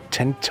reached about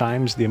 10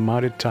 times the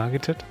amount it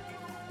targeted.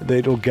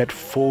 They'll get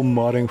full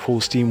modding,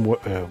 full Steam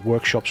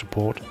workshop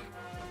support,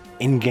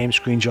 in-game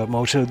screenshot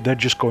mode, so they're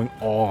just going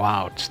all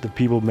out. The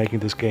people making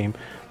this game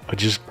are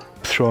just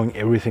throwing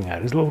everything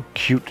at it. It's a little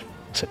cute,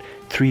 it's a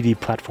 3D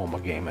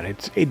platformer game, and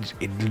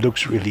it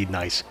looks really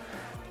nice.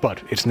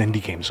 But it's an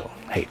indie game, so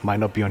hey, it might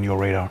not be on your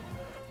radar.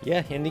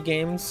 Yeah, indie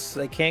games,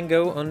 they can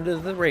go under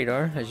the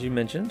radar, as you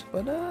mentioned,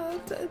 but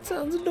it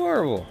sounds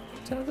adorable.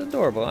 It sounds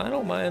adorable. I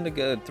don't mind a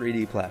good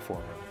 3D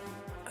platformer.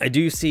 I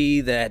do see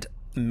that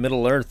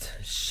Middle-earth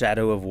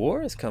Shadow of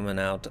War is coming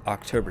out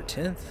October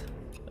 10th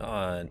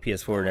on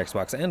PS4 and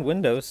Xbox and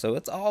Windows, so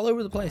it's all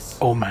over the place.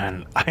 Oh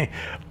man,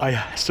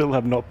 I still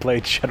have not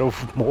played Shadow of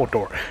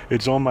Mordor.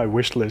 It's on my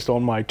wish list,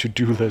 on my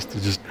to-do list.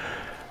 It's just,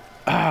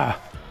 I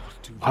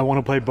want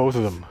to play both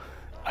of them.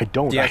 I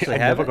don't. I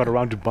never got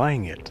around to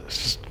buying it.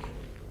 It's just,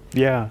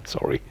 yeah,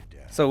 sorry.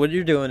 So what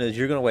you're doing is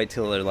you're going to wait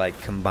till they're like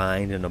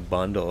combined in a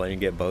bundle and you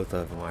get both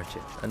of them, aren't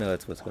you? I know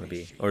that's what's going to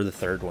be. Or the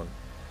third one.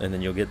 And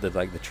then you'll get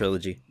the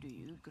trilogy.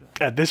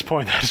 At this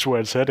point, that's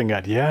where it's heading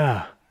at,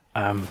 yeah.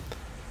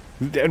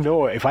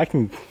 No, if I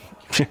can,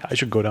 I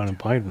should go down and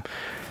buy them.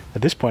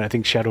 At this point, I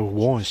think Shadow of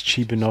War is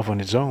cheap enough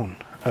on its own.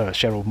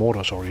 Shadow of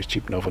Mordor, sorry, is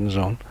cheap enough on its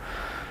own.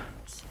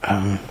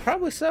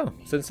 Probably so.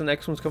 Since the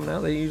next one's coming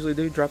out, they usually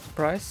do drop the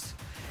price.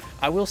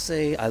 I will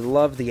say I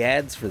love the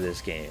ads for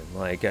this game.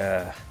 Like,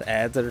 the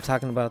ads that are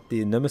talking about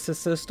the Nemesis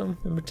system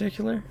in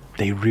particular.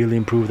 They really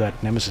improved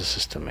that Nemesis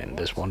system in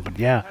this one. But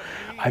yeah,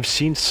 I've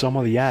seen some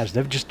of the ads.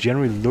 They've just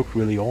generally looked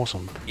really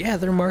awesome. Yeah,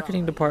 their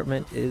marketing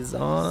department is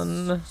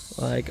on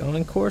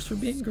course for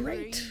being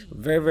great.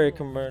 Very, very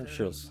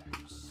commercials.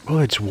 Well,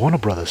 it's Warner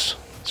Brothers.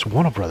 It's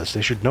Warner Brothers.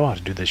 They should know how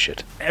to do this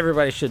shit.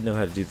 Everybody should know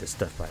how to do this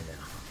stuff by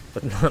now.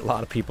 But a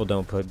lot of people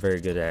don't put very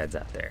good ads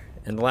out there.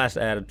 And the last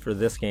ad for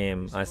this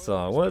game I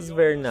saw was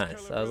very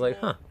nice. I was like,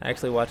 huh, I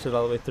actually watched it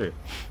all the way through.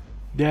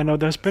 Yeah, no,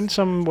 there's been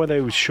some where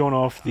they were showing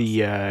off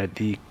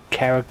the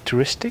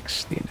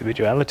characteristics, the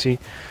individuality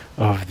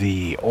of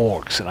the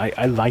orcs, and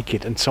I like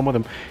it. And some of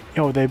them,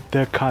 you know,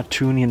 they're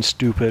cartoony and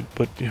stupid,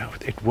 but you know,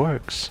 it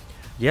works.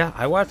 Yeah,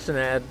 I watched an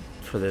ad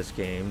for this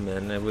game,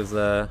 and it was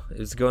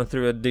going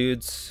through a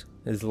dude's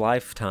his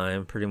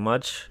lifetime pretty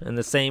much, and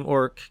the same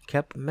orc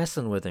kept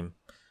messing with him.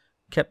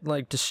 Kept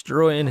like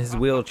destroying his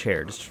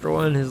wheelchair,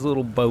 destroying his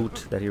little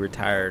boat that he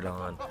retired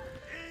on,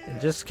 and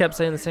just kept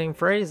saying the same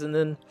phrase. And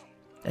then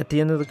at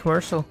the end of the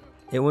commercial,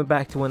 it went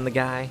back to when the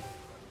guy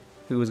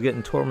who was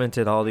getting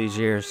tormented all these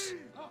years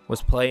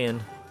was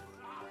playing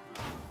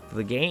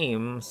the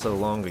game so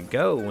long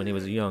ago when he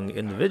was a young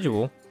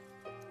individual,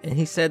 and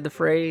he said the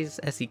phrase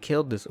as he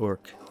killed this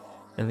orc,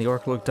 and the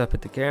orc looked up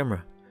at the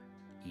camera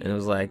and it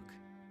was like,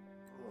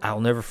 I'll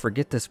never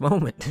forget this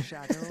moment.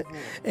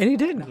 And he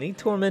didn't. He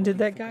tormented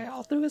that guy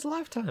all through his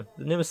lifetime.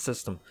 The Nemesis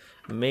system.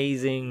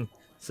 Amazing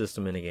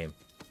system in a game.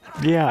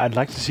 Yeah, I'd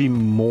like to see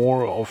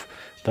more of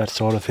that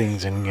sort of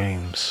things in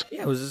games.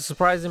 Yeah, it was a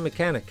surprising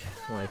mechanic.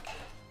 Like,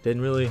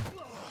 didn't really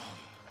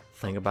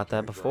think about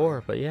that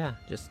before. But yeah,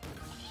 just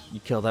you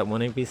kill that one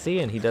NPC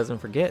and he doesn't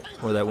forget.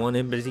 Or that one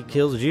NPC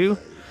kills you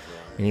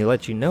and he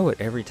lets you know it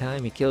every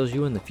time he kills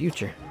you in the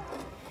future.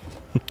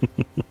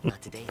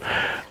 Not today.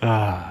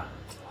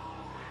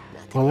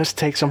 Well, let's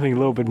take something a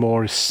little bit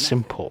more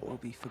simple.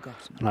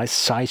 A nice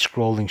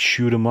side-scrolling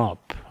shoot 'em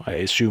up. I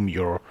assume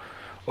you're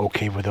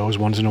okay with those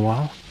once in a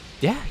while?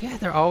 Yeah,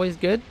 they're always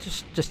good.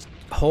 Just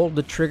hold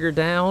the trigger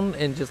down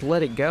and just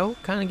let it go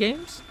kind of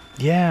games.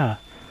 Yeah,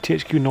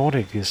 THQ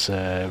Nordic is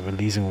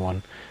releasing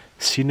one.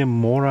 Sine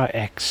Mora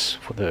X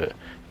for the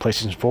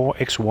PlayStation 4,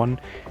 X1,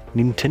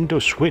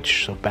 Nintendo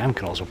Switch, so BAM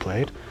can also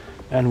play it,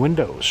 and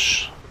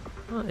Windows.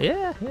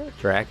 Yeah,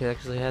 Drac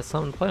actually has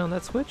something to play on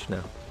that Switch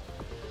now.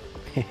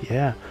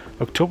 Yeah,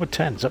 October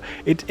 10th. So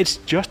it's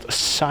just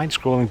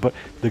side-scrolling, but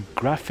the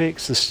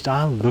graphics, the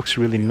style looks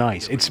really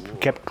nice. It's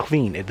kept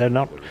clean. They're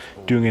not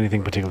doing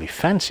anything particularly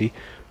fancy.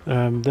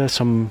 There's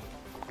some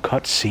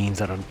cut scenes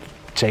that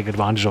take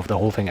advantage of the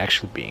whole thing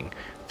actually being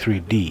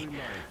 3D.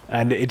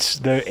 And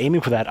they're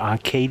aiming for that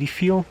arcadey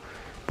feel,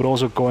 but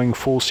also going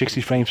full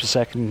 60 frames per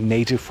second,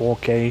 native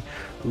 4K,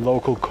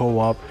 local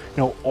co-op,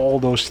 you know, all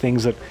those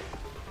things that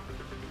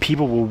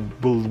people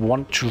will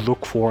want to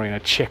look for in a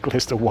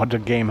checklist of what the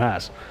game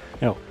has.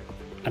 You know,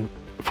 and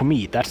for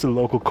me, that's the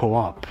local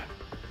co-op.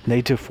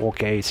 Native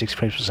 4K, 60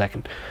 frames per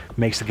second,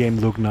 makes the game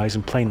look nice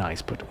and play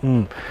nice, but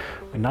a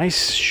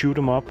nice shoot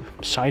 'em up,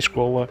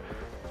 side-scroller,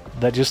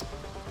 that just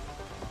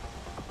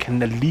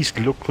can at least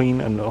look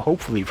clean, and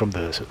hopefully from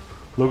the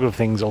look of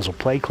things also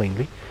play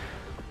cleanly.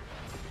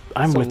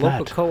 I'm with that. So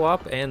local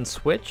co-op and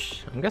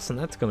Switch, I'm guessing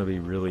that's going to be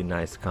a really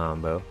nice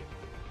combo.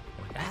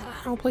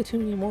 I don't play too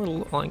many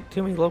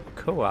local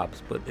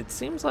co-ops, but it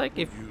seems like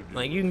if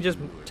you can just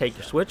take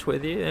your Switch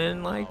with you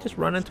and just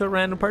run into a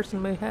random person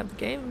who may have the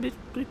game and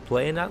be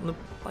playing out in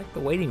the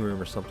waiting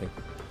room or something.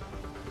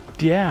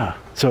 Yeah.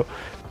 So,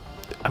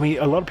 I mean,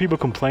 a lot of people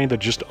complain there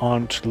just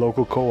aren't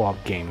local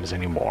co-op games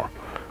anymore.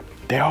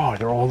 They're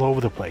all over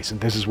the place,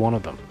 and this is one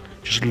of them.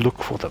 Just look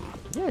for them.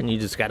 Yeah, and you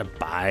just gotta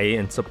buy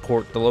and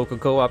support the local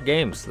co-op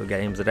games, the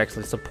games that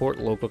actually support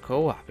local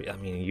co-op. I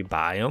mean, you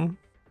buy them.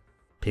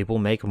 People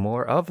make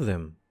more of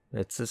them.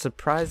 It's a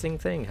surprising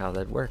thing how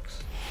that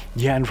works.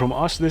 Yeah, and from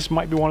us, this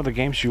might be one of the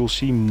games you'll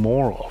see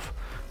more of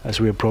as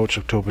we approach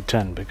October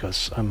 10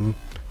 because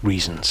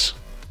reasons.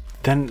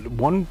 Then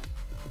one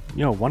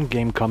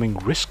game coming,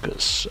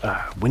 Riskus,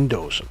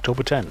 Windows,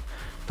 October 10.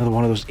 Another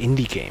one of those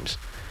indie games.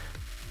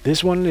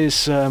 This one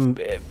is,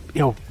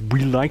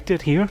 we liked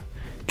it here.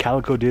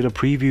 Calico did a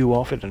preview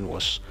of it and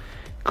was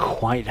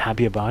quite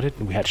happy about it.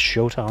 And we had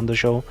Shota on the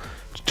show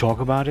to talk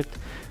about it.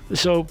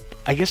 So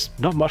I guess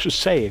not much to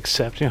say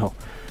except,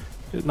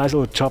 nice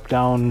little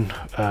top-down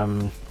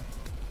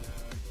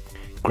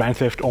Grand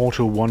Theft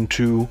Auto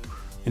 1-2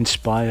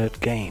 inspired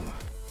game.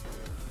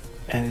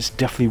 And it's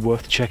definitely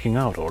worth checking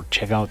out, or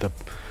check out the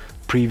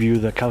preview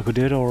that Calico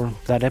did, or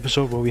that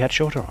episode where we had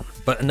Shota on.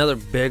 But another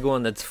big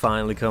one that's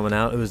finally coming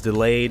out, it was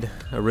delayed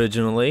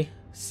originally,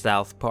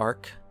 South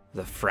Park,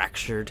 The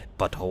Fractured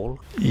Butthole.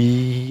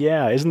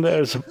 Yeah, isn't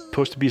there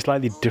supposed to be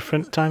slightly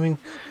different timing?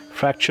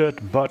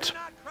 Fractured Butt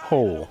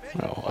Hole.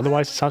 No,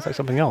 otherwise it sounds like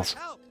something else.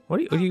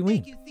 What do you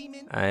mean?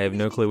 I have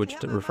no clue what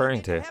you're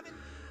referring to.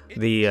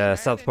 The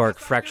South Park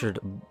Fractured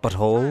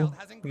Butthole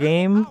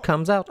game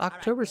comes out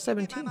October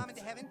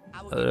 17th.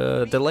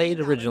 Delayed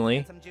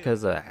originally,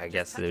 because I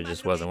guess it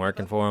just wasn't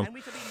working for them.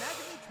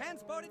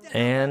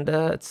 And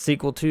it's a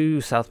sequel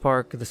to South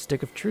Park The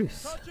Stick of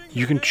Truth.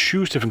 You can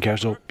choose different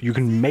characters, or you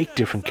can make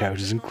different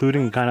characters,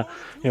 including kind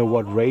of,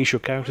 what race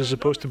your character is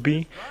supposed to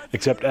be.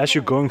 Except as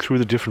you're going through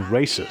the different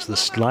races, the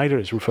slider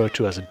is referred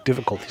to as a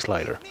difficulty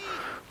slider.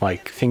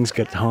 Like, things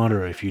get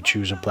harder if you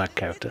choose a black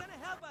character.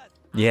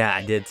 Yeah,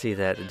 I did see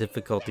that. The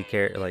difficulty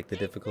the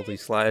difficulty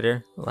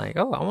slider. Like,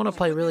 oh, I want to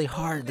play really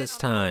hard this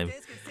time.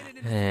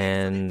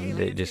 And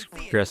it just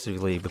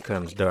progressively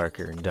becomes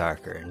darker and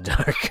darker and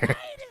darker.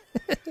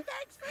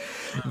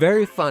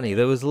 Very funny.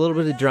 There was a little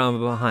bit of drama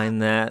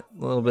behind that.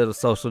 A little bit of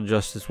social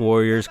justice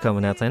warriors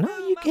coming out saying, "No,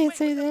 you can't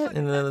say that."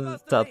 And then the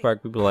South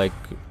Park people were like,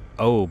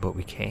 "Oh, but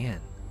we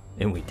can."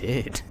 And we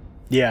did.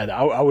 Yeah,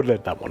 I would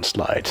let that one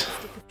slide.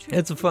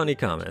 It's a funny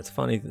comment. It's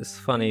funny. It's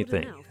a funny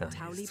thing.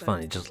 It's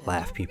funny. Just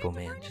laugh, people,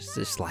 man.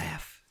 Just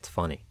laugh. It's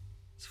funny.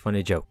 It's a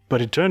funny joke.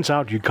 But it turns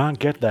out you can't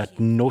get that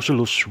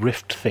Nautilus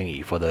Rift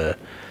thingy for the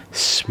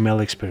smell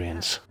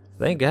experience.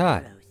 Thank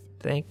God.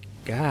 Thank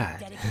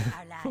God.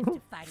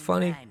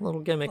 Funny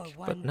little gimmick,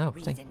 but no,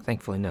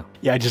 thankfully no.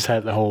 Yeah, I just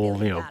had the whole,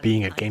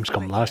 being at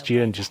Gamescom last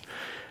year and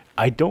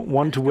I don't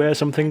want to wear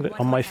something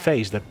on my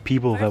face that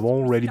people have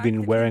already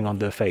been wearing on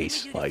their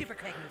face. Like,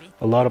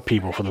 a lot of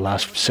people for the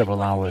last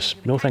several hours.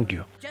 No thank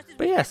you.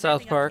 But yeah,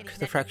 South Park,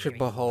 The Fractured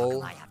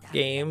Butthole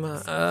game,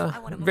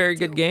 very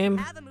good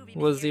game.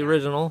 Was the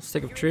original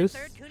Stick of Truth.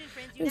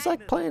 It was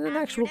like playing an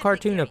actual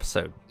cartoon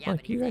episode.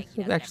 Like, you guys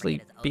could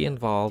actually be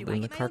involved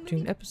in the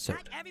cartoon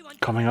episode.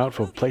 Coming out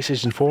for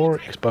PlayStation 4,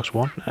 Xbox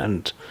One,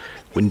 and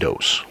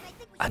Windows.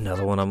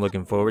 Another one I'm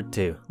looking forward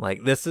to.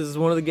 Like, this is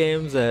one of the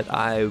games that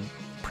I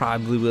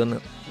probably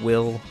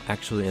will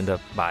actually end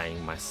up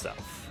buying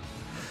myself.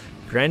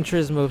 Gran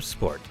Turismo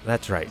Sport.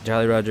 That's right.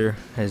 Jolly Roger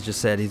has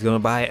just said he's going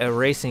to buy a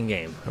racing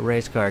game, a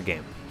race car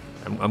game.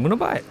 I'm going to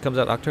buy it. Comes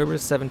out October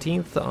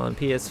 17th on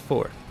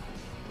PS4.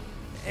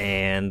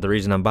 And the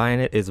reason I'm buying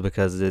it is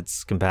because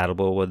it's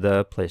compatible with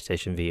the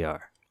PlayStation VR.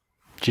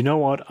 Do you know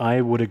what?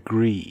 I would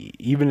agree.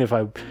 Even if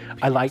I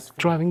like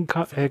driving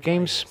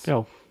games,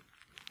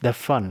 they're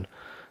fun.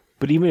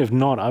 But even if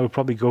not, I would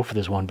probably go for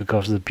this one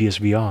because of the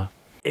PSVR.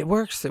 It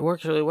works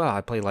really well.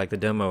 I played like the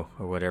demo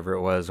or whatever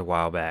it was a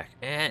while back,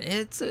 and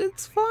it's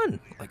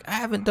fun. Like, I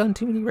haven't done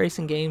too many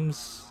racing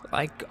games.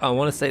 Like, I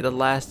want to say the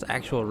last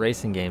actual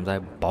racing games I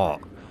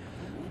bought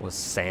was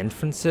San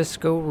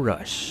Francisco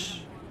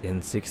Rush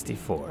in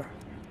 64.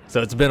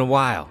 So it's been a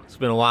while.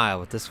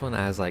 With this one,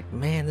 I was like,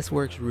 man, this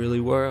works really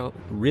well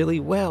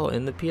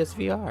in the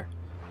PSVR.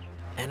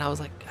 And I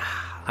was like,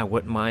 I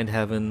wouldn't mind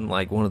having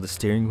like one of the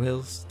steering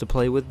wheels to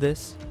play with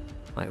this,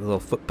 like the little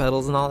foot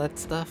pedals and all that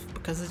stuff,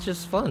 because it's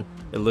just fun.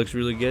 It looks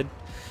really good.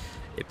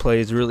 It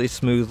plays really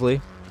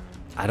smoothly.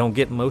 I don't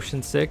get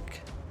motion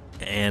sick,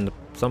 and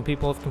some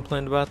people have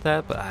complained about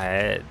that, but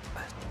it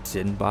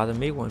didn't bother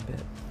me one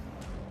bit.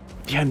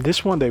 Yeah, and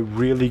this one they've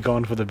really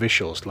gone for the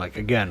visuals. Like,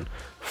 again,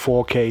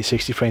 4K,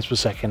 60 frames per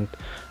second,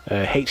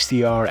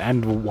 HDR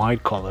and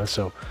wide color,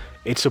 so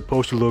it's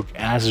supposed to look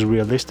as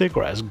realistic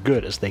or as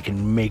good as they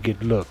can make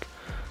it look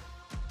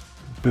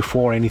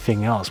before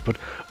anything else. But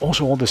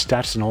also all the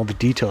stats and all the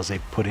details they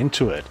put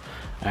into it,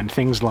 and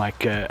things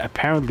like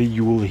apparently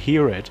you will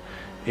hear it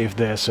if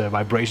there's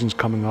vibrations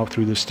coming up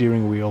through the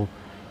steering wheel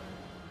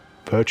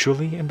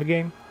virtually in the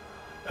game.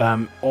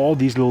 All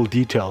these little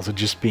details are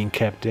just being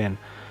kept in.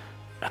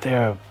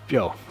 Gran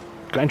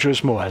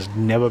Turismo has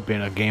never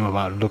been a game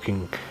about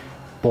looking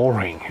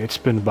boring. It's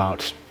been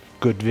about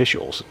good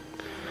visuals,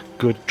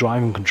 good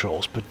driving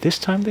controls, but this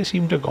time they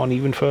seem to have gone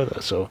even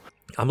further, so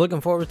I'm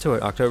looking forward to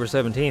it. October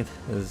 17th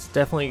is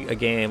definitely a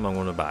game I'm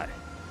going to buy.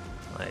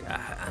 Like,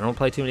 I don't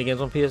play too many games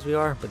on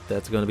PSVR, but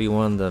that's going to be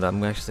one that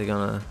I'm actually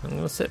going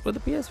to sit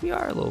with the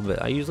PSVR a little bit.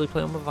 I usually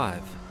play on my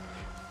Vive.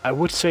 I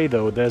would say,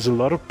 though, there's a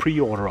lot of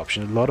pre-order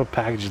options, a lot of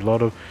packages, a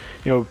lot of,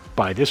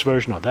 buy this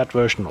version or that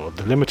version or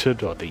the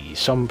limited or the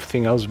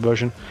something else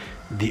version.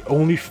 The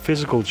only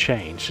physical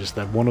change is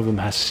that one of them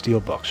has a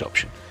Steelbox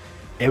option.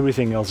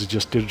 Everything else is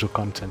just digital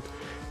content.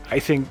 I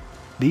think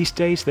these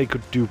days they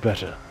could do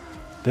better.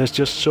 There's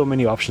just so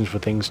many options for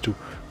things to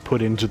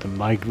put into them,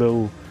 like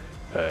little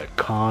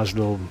cars,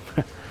 little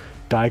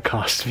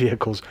die-cast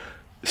vehicles,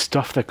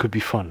 stuff that could be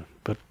fun,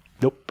 but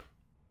nope.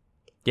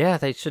 Yeah,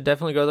 they should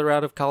definitely go the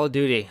route of Call of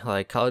Duty.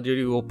 Like, Call of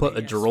Duty will put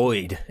a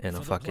droid in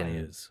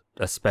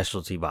a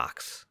specialty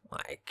box.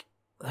 Like,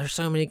 there's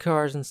so many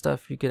cars and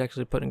stuff you could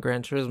actually put in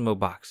Gran Turismo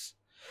box.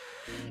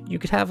 You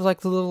could have,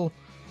 like, the little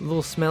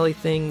smelly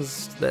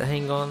things that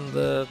hang on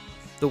the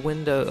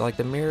window, like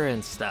the mirror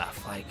and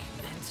stuff. Like,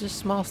 it's just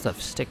small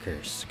stuff.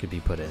 Stickers could be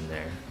put in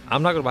there.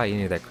 I'm not gonna buy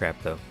any of that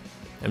crap, though.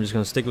 I'm just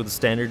gonna stick with the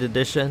standard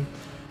edition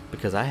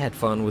because I had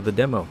fun with the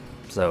demo.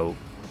 So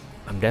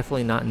I'm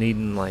definitely not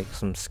needing like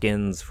some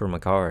skins for my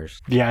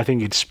cars. Yeah, I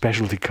think it's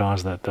specialty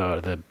cars that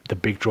the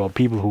big draw.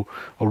 People who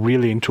are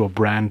really into a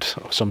brand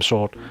of some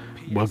sort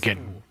will get,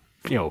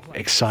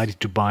 excited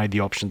to buy the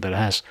option that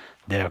has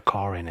their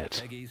car in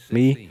it.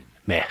 Me,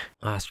 meh.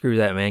 Ah, screw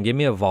that, man. Give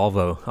me a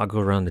Volvo. I'll go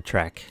around the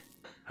track.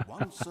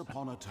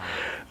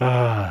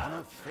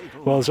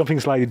 Well, something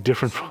slightly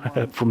different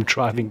from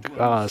driving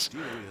cars.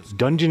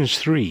 Dungeons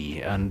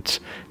 3, and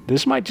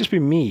this might just be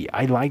me.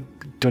 I like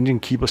Dungeon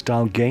Keeper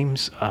style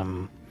games.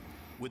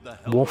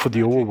 War for the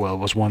Overworld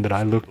was one that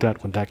I looked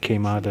at when that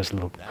came out. There's a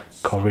little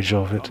coverage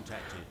of it.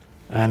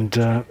 And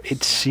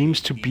it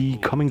seems to be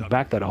coming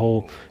back, that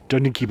whole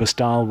Dungeon Keeper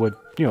style with,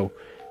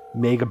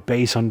 make a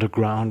base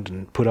underground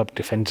and put up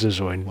defenses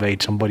or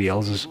invade somebody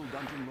else's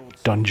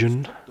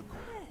dungeon.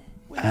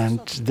 And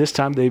this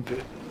time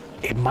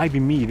it might be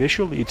me.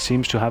 Visually, it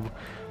seems to have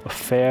a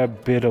fair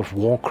bit of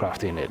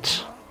Warcraft in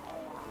it.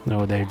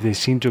 No, they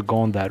seem to have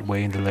gone that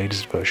way in the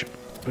latest version.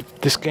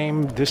 But this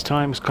game this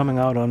time is coming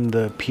out on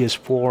the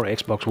PS4,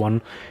 Xbox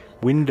One,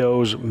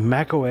 Windows,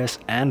 macOS,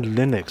 and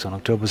Linux on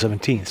October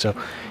 17th. So,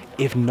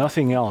 if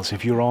nothing else,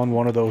 if you're on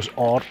one of those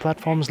odd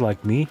platforms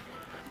like me,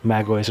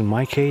 macOS in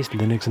my case,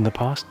 Linux in the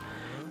past,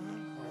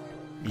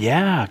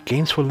 yeah,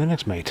 games for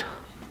Linux, mate.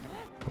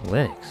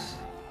 Linux?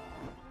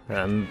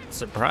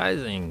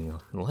 Surprising.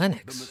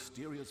 Linux.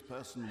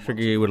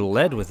 Figure you would have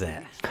led with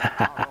that.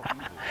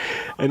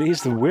 And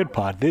here's the weird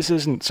part. This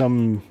isn't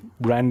some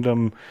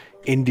random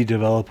indie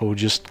developer who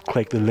just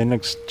clicked the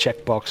Linux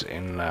checkbox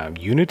in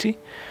Unity.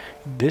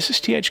 This is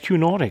THQ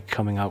Nordic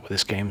coming out with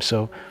this game,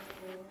 so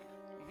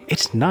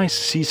it's nice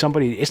to see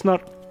somebody. It's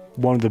not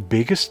one of the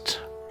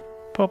biggest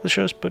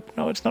publishers, but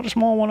no, it's not a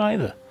small one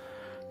either.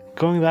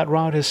 Going that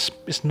route is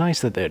nice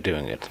that they're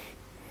doing it.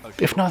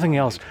 If nothing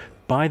else,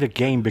 buy the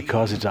game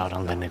because it's out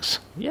on Linux.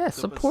 Yeah,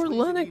 support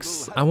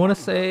Linux. I want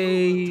to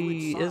say,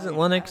 isn't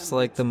Linux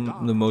like the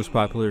most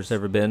popular it's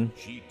ever been?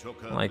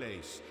 Like,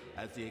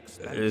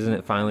 isn't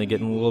it finally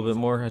getting a little bit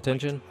more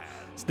attention?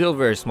 Still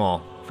very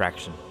small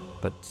fraction,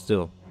 but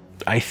still.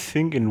 I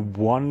think in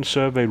one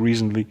survey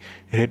recently,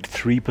 it hit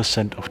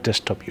 3% of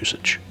desktop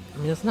usage. I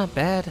mean, it's not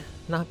bad.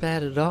 Not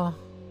bad at all.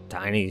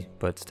 Tiny,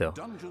 but still.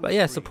 But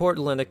yeah, support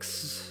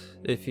Linux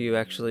if you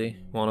actually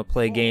want to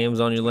play games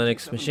on your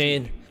Linux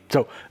machine.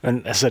 So,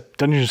 and as I said,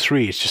 Dungeons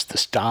 3 is just the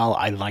style.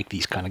 I like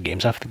these kind of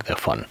games. I think they're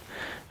fun.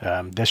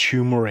 There's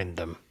humor in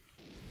them.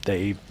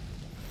 They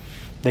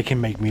can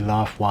make me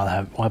laugh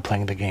while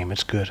playing the game.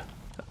 It's good.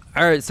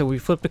 Alright, so we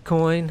flipped a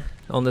coin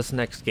on this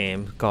next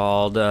game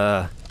called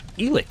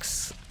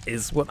Elex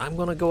is what I'm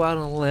going to go out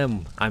on a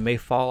limb. I may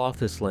fall off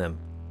this limb,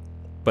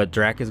 but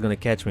Drac is going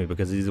to catch me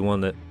because he's the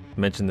one that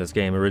mentioned this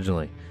game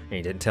originally, and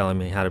he didn't tell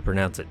me how to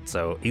pronounce it.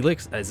 So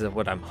Elex is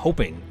what I'm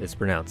hoping is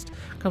pronounced.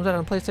 Comes out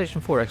on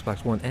PlayStation 4,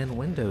 Xbox One, and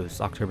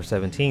Windows October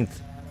 17th.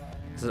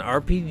 It's an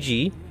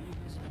RPG.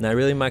 Not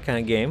really my kind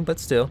of game, but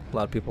still, a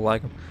lot of people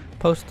like them.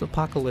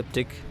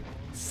 Post-apocalyptic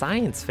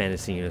science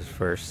fantasy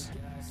universe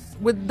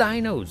with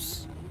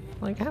dinos.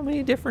 Like, how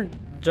many different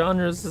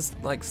genres,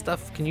 like,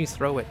 stuff can you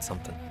throw at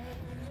something?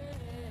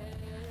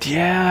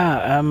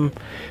 Yeah,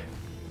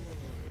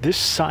 this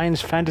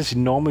science fantasy,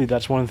 normally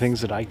that's one of the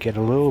things that I get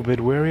a little bit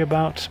wary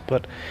about,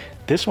 but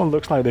this one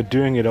looks like they're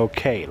doing it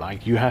okay.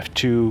 Like, you have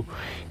to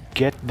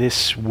get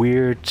this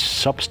weird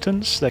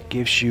substance that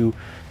gives you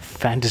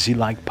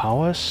fantasy-like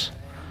powers,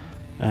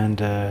 and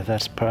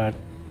that's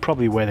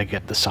probably where they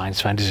get the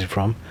science fantasy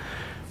from.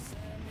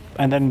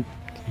 And then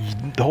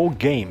the whole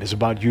game is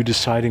about you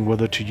deciding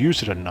whether to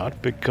use it or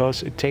not,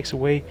 because it takes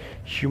away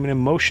human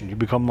emotion. You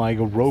become like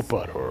a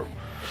robot or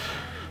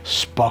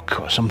Spock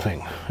or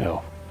something,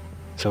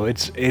 So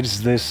it's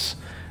this.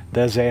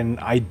 There's an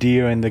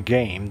idea in the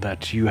game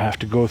that you have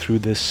to go through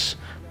this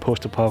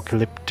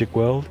post-apocalyptic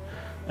world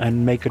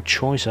and make a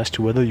choice as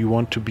to whether you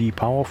want to be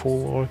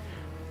powerful or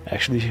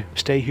actually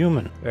stay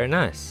human. Very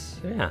nice.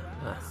 Yeah,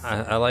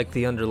 I like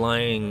the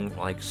underlying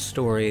like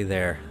story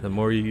there. The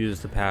more you use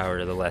the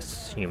power, the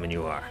less human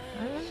you are.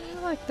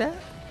 I like that.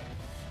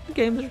 The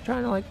games are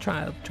trying to like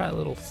try a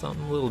little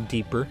something a little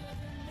deeper.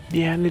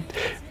 Yeah, and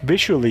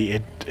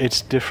visually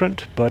it's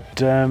different, but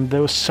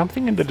there was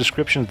something in the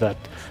description that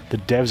the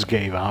devs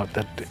gave out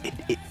that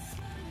it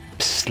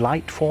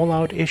slight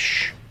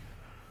Fallout-ish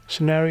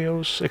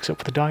scenarios, except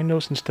for the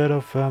dinos, instead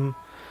of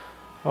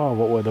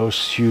what were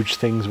those huge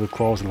things with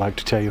claws that like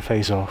to tear your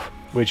face off,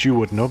 which you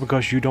wouldn't know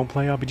because you don't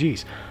play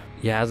RPGs.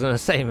 Yeah, I was gonna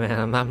say,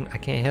 man, I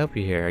can't help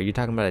you here. Are you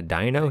talking about a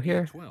dino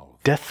here?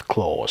 Death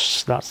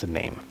Claws, that's the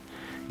name.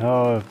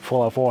 No,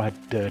 Fallout 4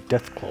 had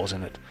death claws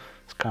in it.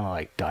 It's kind of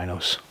like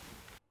dinos.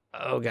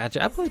 Oh,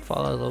 gotcha. I played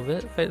Fallout a little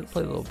bit. Played a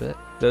little bit.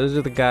 Those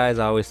are the guys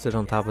I always stood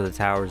on top of the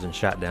towers and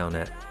shot down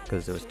at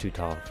because it was too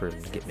tall for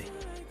them to get me.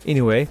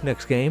 Anyway,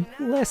 next game,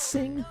 Let's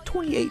Sing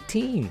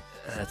 2018.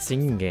 That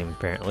singing game,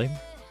 apparently.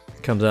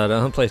 Comes out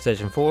on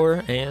PlayStation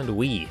 4 and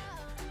Wii.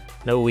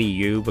 No Wii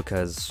U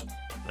because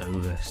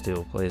who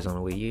still plays on a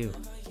Wii U?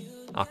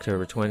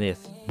 October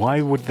 20th.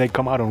 Why would they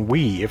come out on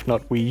Wii if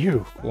not Wii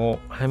U? Well,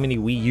 how many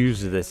Wii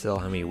U's did they sell?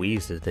 How many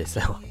Wii's did they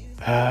sell?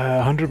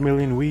 100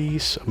 million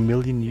Wii's, a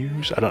million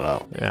U's? I don't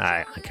know.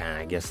 I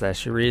kind of guess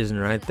that's your reason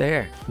right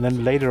there. And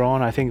then later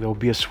on, I think there'll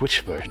be a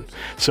Switch version.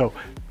 So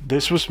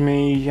this was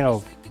me, you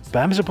know,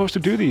 Bam's supposed to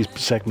do these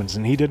segments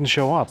and he didn't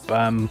show up.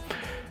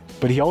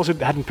 But he also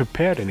hadn't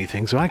prepared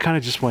anything, so I kind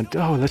of just went,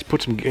 oh, let's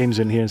put some games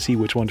in here and see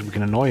which ones we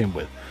can annoy him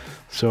with.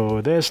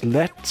 So there's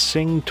Let's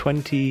Sing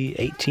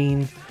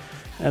 2018,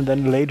 and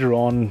then later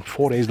on,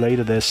 4 days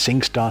later, there's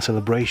SingStar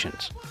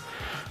Celebrations.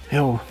 You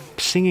know,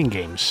 singing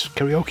games,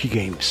 karaoke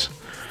games.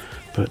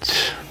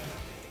 But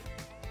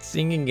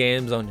Singing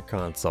games on your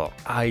console.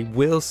 I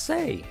will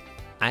say,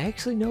 I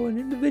actually know an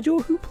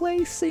individual who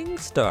plays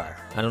SingStar.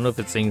 I don't know if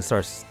it's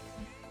SingStar,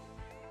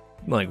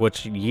 like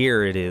which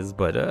year it is,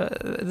 but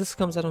this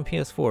comes out on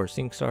PS4.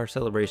 SingStar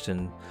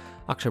Celebration,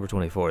 October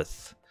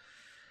 24th.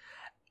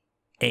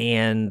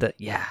 And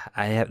yeah,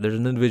 there's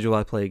an individual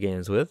I play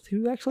games with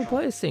who actually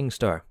plays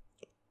SingStar.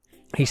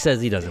 He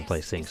says he doesn't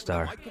play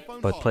SingStar,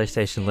 but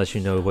PlayStation lets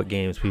you know what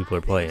games people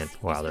are playing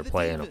while they're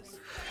playing them.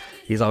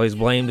 He's always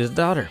blamed his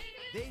daughter.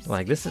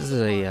 Like this is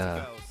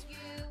a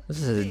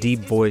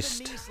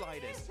deep-voiced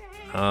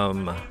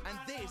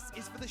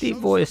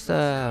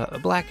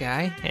black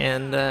guy,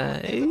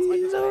 and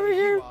he's over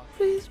here.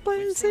 He's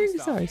playing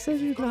SingStar. He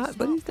says he's not,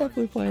 but he's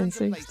definitely playing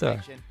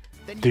SingStar.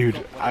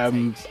 dude,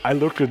 I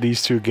looked at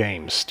these two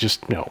games.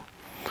 Just, you know,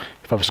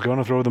 if I was going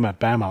to throw them at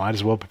Bam, I might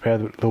as well prepare a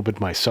little bit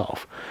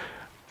myself.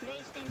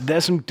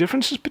 There's some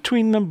differences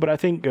between them, but I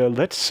think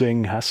Let's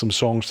Sing has some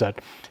songs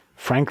that,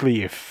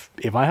 frankly, if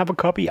I have a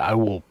copy, I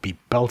will be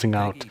belting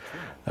out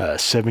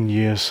 7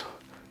 Years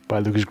by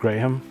Lucas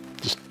Graham.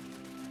 Just,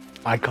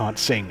 I can't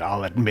sing,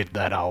 I'll admit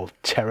that. I'll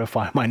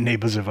terrify my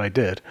neighbors if I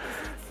did.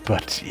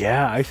 But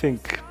yeah, I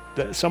think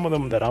there's some of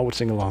them that I would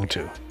sing along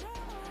to.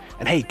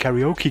 And hey,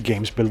 karaoke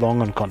games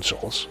belong on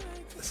consoles.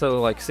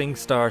 So like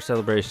SingStar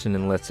Celebration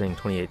and Let's Sing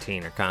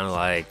 2018 are kind of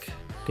like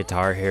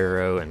Guitar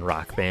Hero and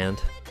Rock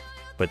Band,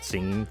 but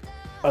singing.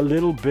 A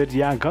little bit,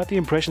 yeah. I got the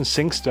impression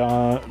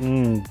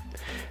SingStar,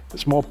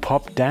 it's more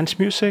pop dance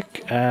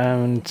music,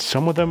 and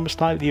some of them are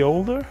slightly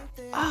older.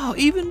 Oh,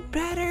 even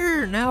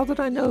better! Now that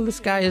I know this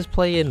guy is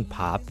playing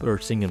pop or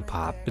singing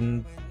pop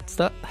and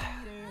stuff,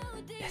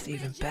 it's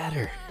even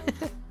better.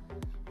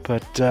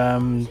 But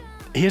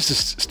here's the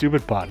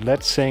stupid part.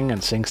 Let's Sing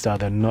and SingStar,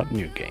 they're not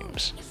new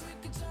games.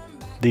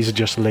 These are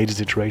just the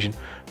latest iteration.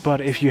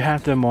 But if you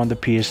have them on the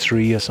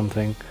PS3 or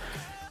something,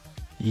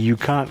 you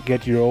can't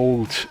get your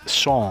old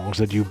songs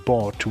that you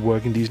bought to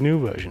work in these new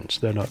versions.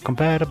 They're not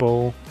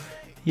compatible.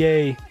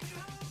 Yay.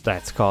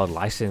 That's called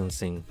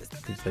licensing,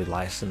 because they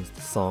licensed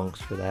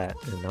songs for that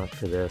and not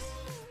for this.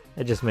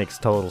 It just makes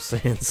total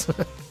sense.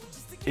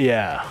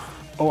 Yeah.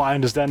 Oh, I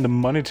understand the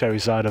monetary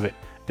side of it.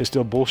 It's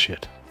still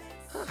bullshit.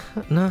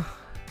 No.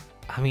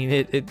 I mean,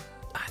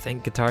 I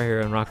think Guitar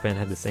Hero and Rock Band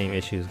had the same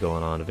issues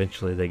going on.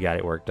 Eventually, they got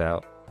it worked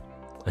out,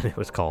 and it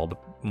was called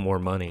More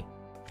Money.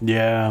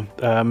 Yeah,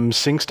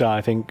 SingStar,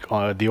 I think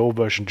the old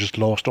version just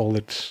lost all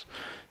its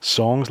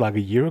songs like a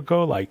year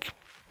ago, like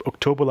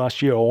October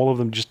last year. All of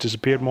them just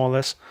disappeared more or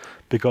less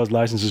because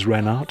licenses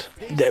ran out.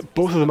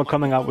 Both of them are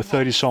coming out with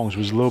 30 songs,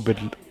 which was a little bit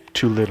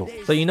too little.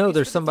 So you know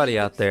there's somebody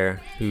out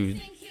there who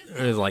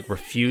like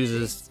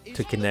refuses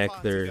to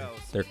connect their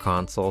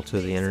console to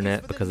the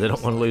internet because they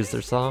don't want to lose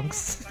their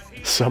songs.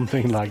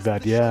 Something like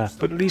that, yeah.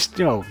 But at least,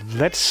 you know,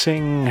 Let's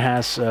Sing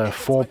has a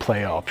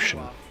 4-player option.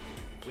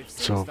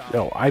 So,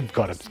 I've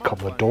got a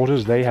couple of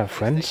daughters, they have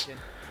friends.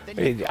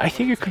 I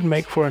think it could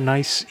make for a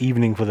nice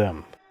evening for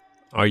them.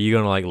 Are you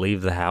going to, like,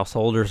 leave the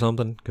household or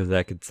something? Because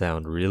that could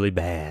sound really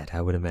bad,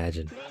 I would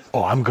imagine.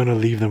 Oh, I'm going to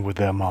leave them with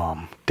their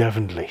mom.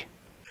 Definitely.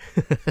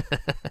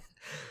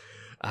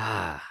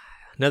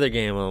 Another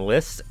game on the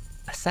list.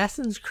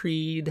 Assassin's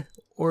Creed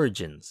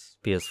Origins.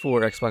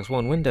 PS4, Xbox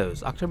One,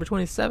 Windows. October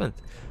 27th.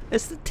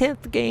 It's the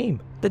 10th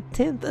game. The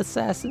 10th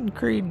Assassin's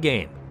Creed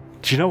game.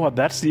 Do you know what?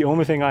 That's the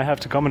only thing I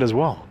have to comment as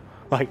well.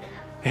 Like,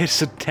 it's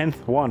the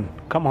 10th one.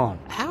 Come on.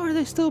 How are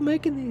they still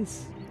making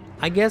these?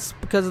 I guess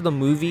because of the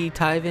movie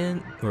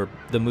tie-in, or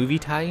the movie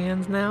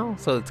tie-ins now,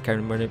 so it's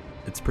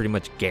pretty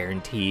much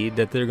guaranteed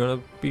that they're gonna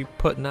be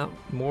putting out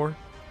more.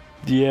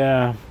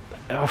 Yeah,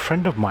 a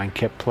friend of mine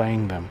kept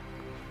playing them.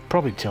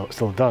 Probably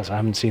still does. I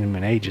haven't seen him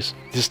in ages.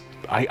 Just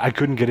I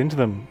couldn't get into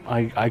them.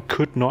 I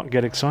could not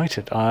get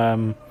excited.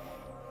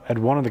 At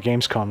one of the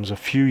Gamescoms a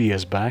few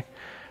years back,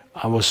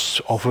 I was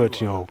offered,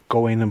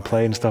 go in and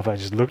play and stuff. I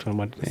just looked and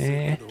went,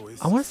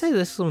 I want to say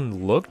this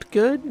one looked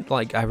good.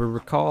 Like, I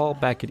recall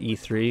back at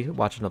E3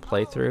 watching a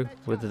playthrough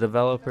with the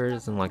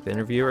developers and like the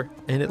interviewer,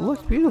 and it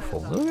looked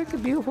beautiful. It looked like a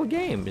beautiful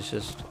game. It's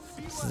just,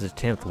 this is the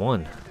 10th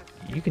one.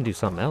 You can do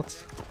something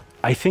else.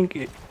 I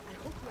think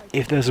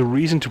if there's a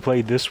reason to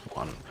play this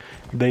one,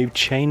 they've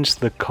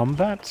changed the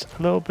combat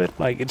a little bit.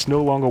 Like, it's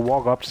no longer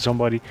walk up to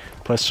somebody,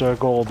 press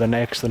circle, then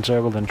X, then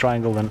circle, then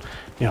triangle, then,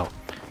 you know.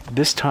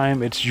 This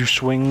time it's you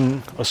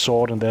swing a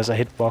sword and there's a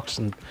hitbox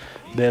and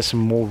there's some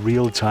more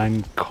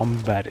real-time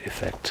combat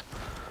effect.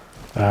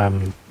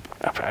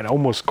 I'd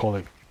almost call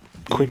it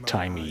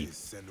quick-timey,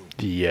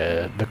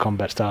 the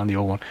combat style in the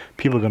old one.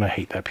 People are gonna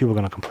hate that. People are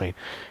gonna complain.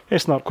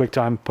 It's not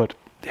quick-time, but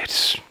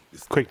it's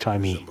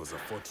quick-timey.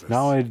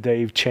 Now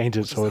they've changed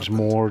it so it's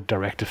more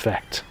direct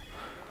effect.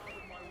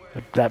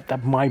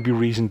 That might be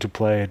reason to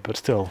play it, but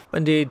still.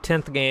 Indeed,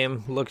 10th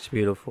game looks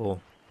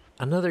beautiful.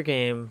 Another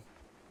game,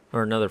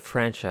 or another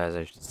franchise,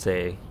 I should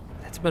say,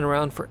 that's been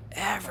around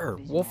forever.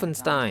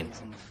 Wolfenstein.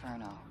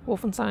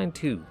 Wolfenstein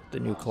 2, the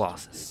new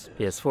Colossus.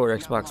 PS4,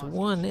 Xbox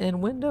One,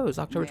 and Windows,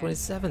 October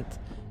 27th.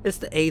 It's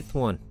the 8th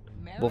one,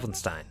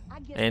 Wolfenstein.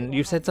 And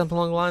you said something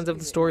along the lines of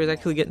the story is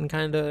actually getting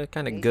kind of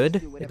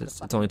good.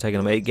 It's only taken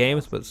them 8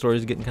 games, but the story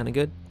is getting kind of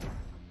good.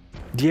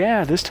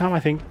 Yeah, this time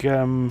I think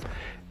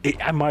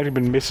I might have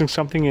been missing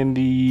something in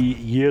the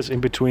years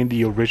in between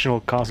the original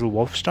Castle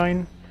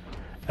Wolfenstein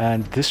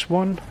and this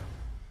one.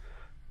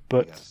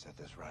 But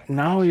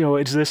now, you know,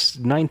 it's this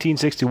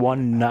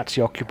 1961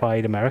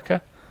 Nazi-occupied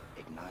America.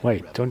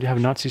 Wait, don't you have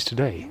Nazis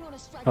today?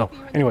 Oh,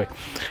 anyway.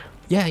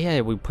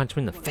 Yeah, we punch him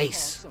in the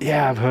face.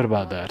 Yeah, I've heard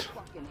about that.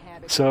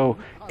 So,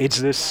 it's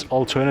this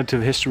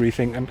alternative history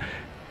thing, and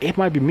it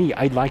might be me.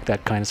 I like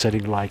that kind of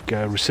setting, like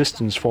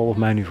Resistance, Fall of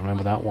Man, you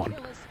remember that one.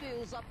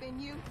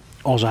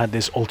 Also had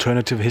this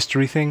alternative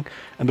history thing,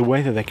 and the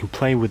way that they can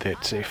play with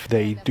it, if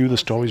they do the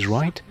stories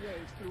right,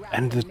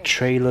 and the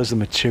trailers, the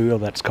material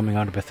that's coming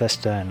out of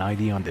Bethesda and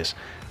ID on this,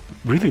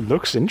 really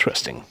looks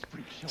interesting.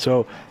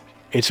 So,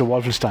 it's a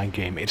Wolfenstein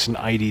game, it's an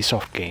ID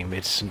soft game,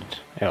 it's, you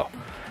know,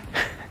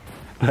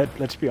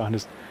 let's be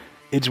honest,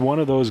 it's one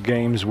of those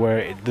games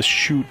where the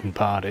shooting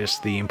part is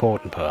the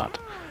important part.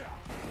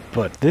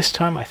 But this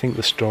time I think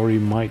the story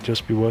might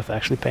just be worth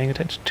actually paying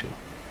attention to.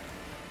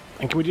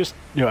 And can we just,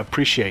 you know,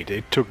 appreciate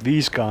it took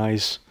these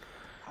guys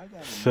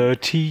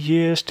 30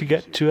 years to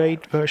get to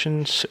 8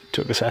 versions, it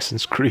took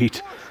Assassin's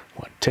Creed,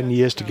 what, 10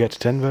 years to get to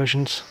 10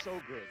 versions?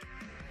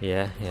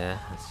 Yeah,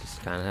 that's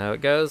just kind of how it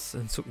goes.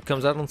 And so it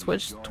comes out on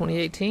Switch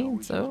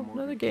 2018, so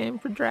another game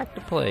for Drac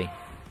to play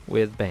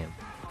with Bam.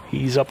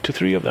 He's up to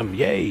 3 of them,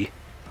 yay!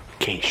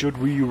 Okay, should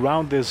we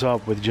round this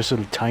up with just a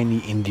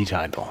tiny indie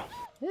title?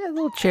 Yeah, a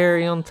little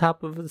cherry on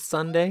top of a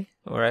Sunday,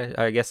 or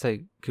I guess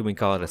could we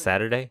call it a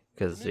Saturday?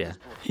 Because yeah.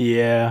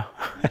 Yeah,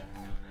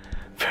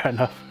 fair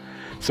enough.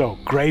 So,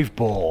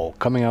 Graveball,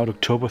 coming out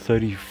October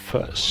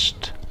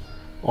 31st.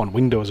 On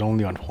Windows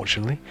only,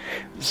 unfortunately.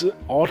 It's an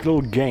odd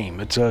little game.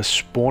 It's a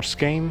sports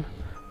game.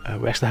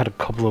 We actually had a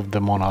couple of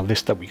them on our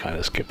list that we kind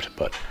of skipped,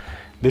 but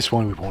this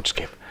one we won't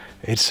skip.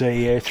 It's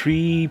a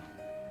 3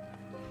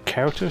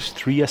 characters,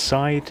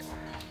 3-a-side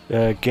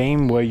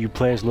game where you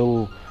play as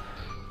little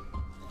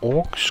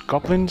orcs,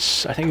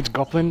 goblins, I think it's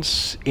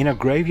goblins, in a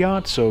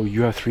graveyard. So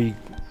you have 3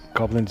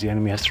 goblins, the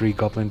enemy has 3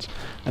 goblins,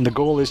 and the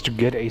goal is to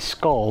get a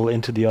skull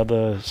into the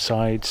other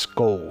side's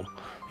skull.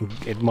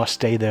 It must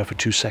stay there for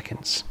 2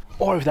 seconds.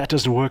 Or if that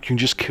doesn't work, you can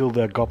just kill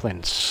their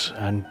goblins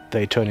and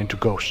they turn into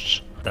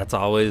ghosts. That's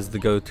always the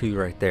go-to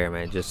right there,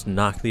 man. Just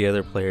knock the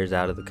other players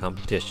out of the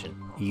competition.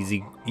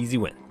 Easy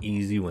win.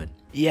 Easy win.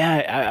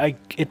 Yeah,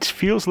 it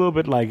feels a little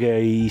bit like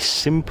a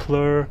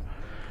simpler,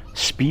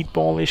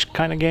 speedball-ish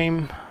kind of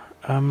game.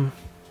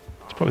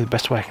 It's probably the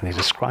best way I can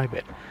describe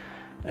it.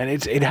 And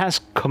it has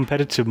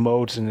competitive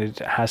modes, and it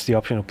has the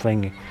option of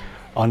playing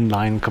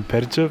online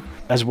competitive,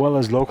 as well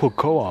as local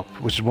co-op,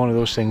 which is one of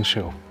those things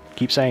you'll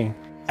keep saying.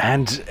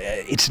 And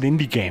it's an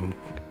indie game.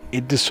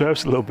 It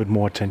deserves a little bit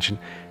more attention.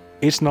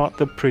 It's not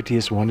the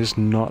prettiest one, it's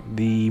not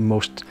the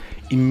most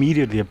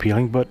immediately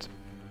appealing, but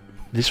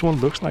this one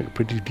looks like a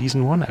pretty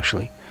decent one,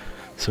 actually.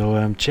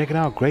 So check it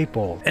out,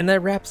 Graveball. And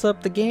that wraps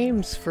up the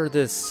games for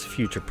this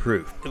Future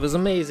Proof. It was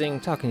amazing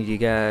talking to you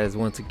guys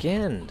once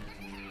again.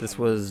 This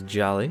was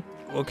Jolly.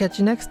 We'll catch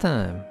you next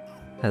time.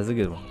 Have a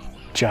good one.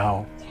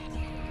 Ciao.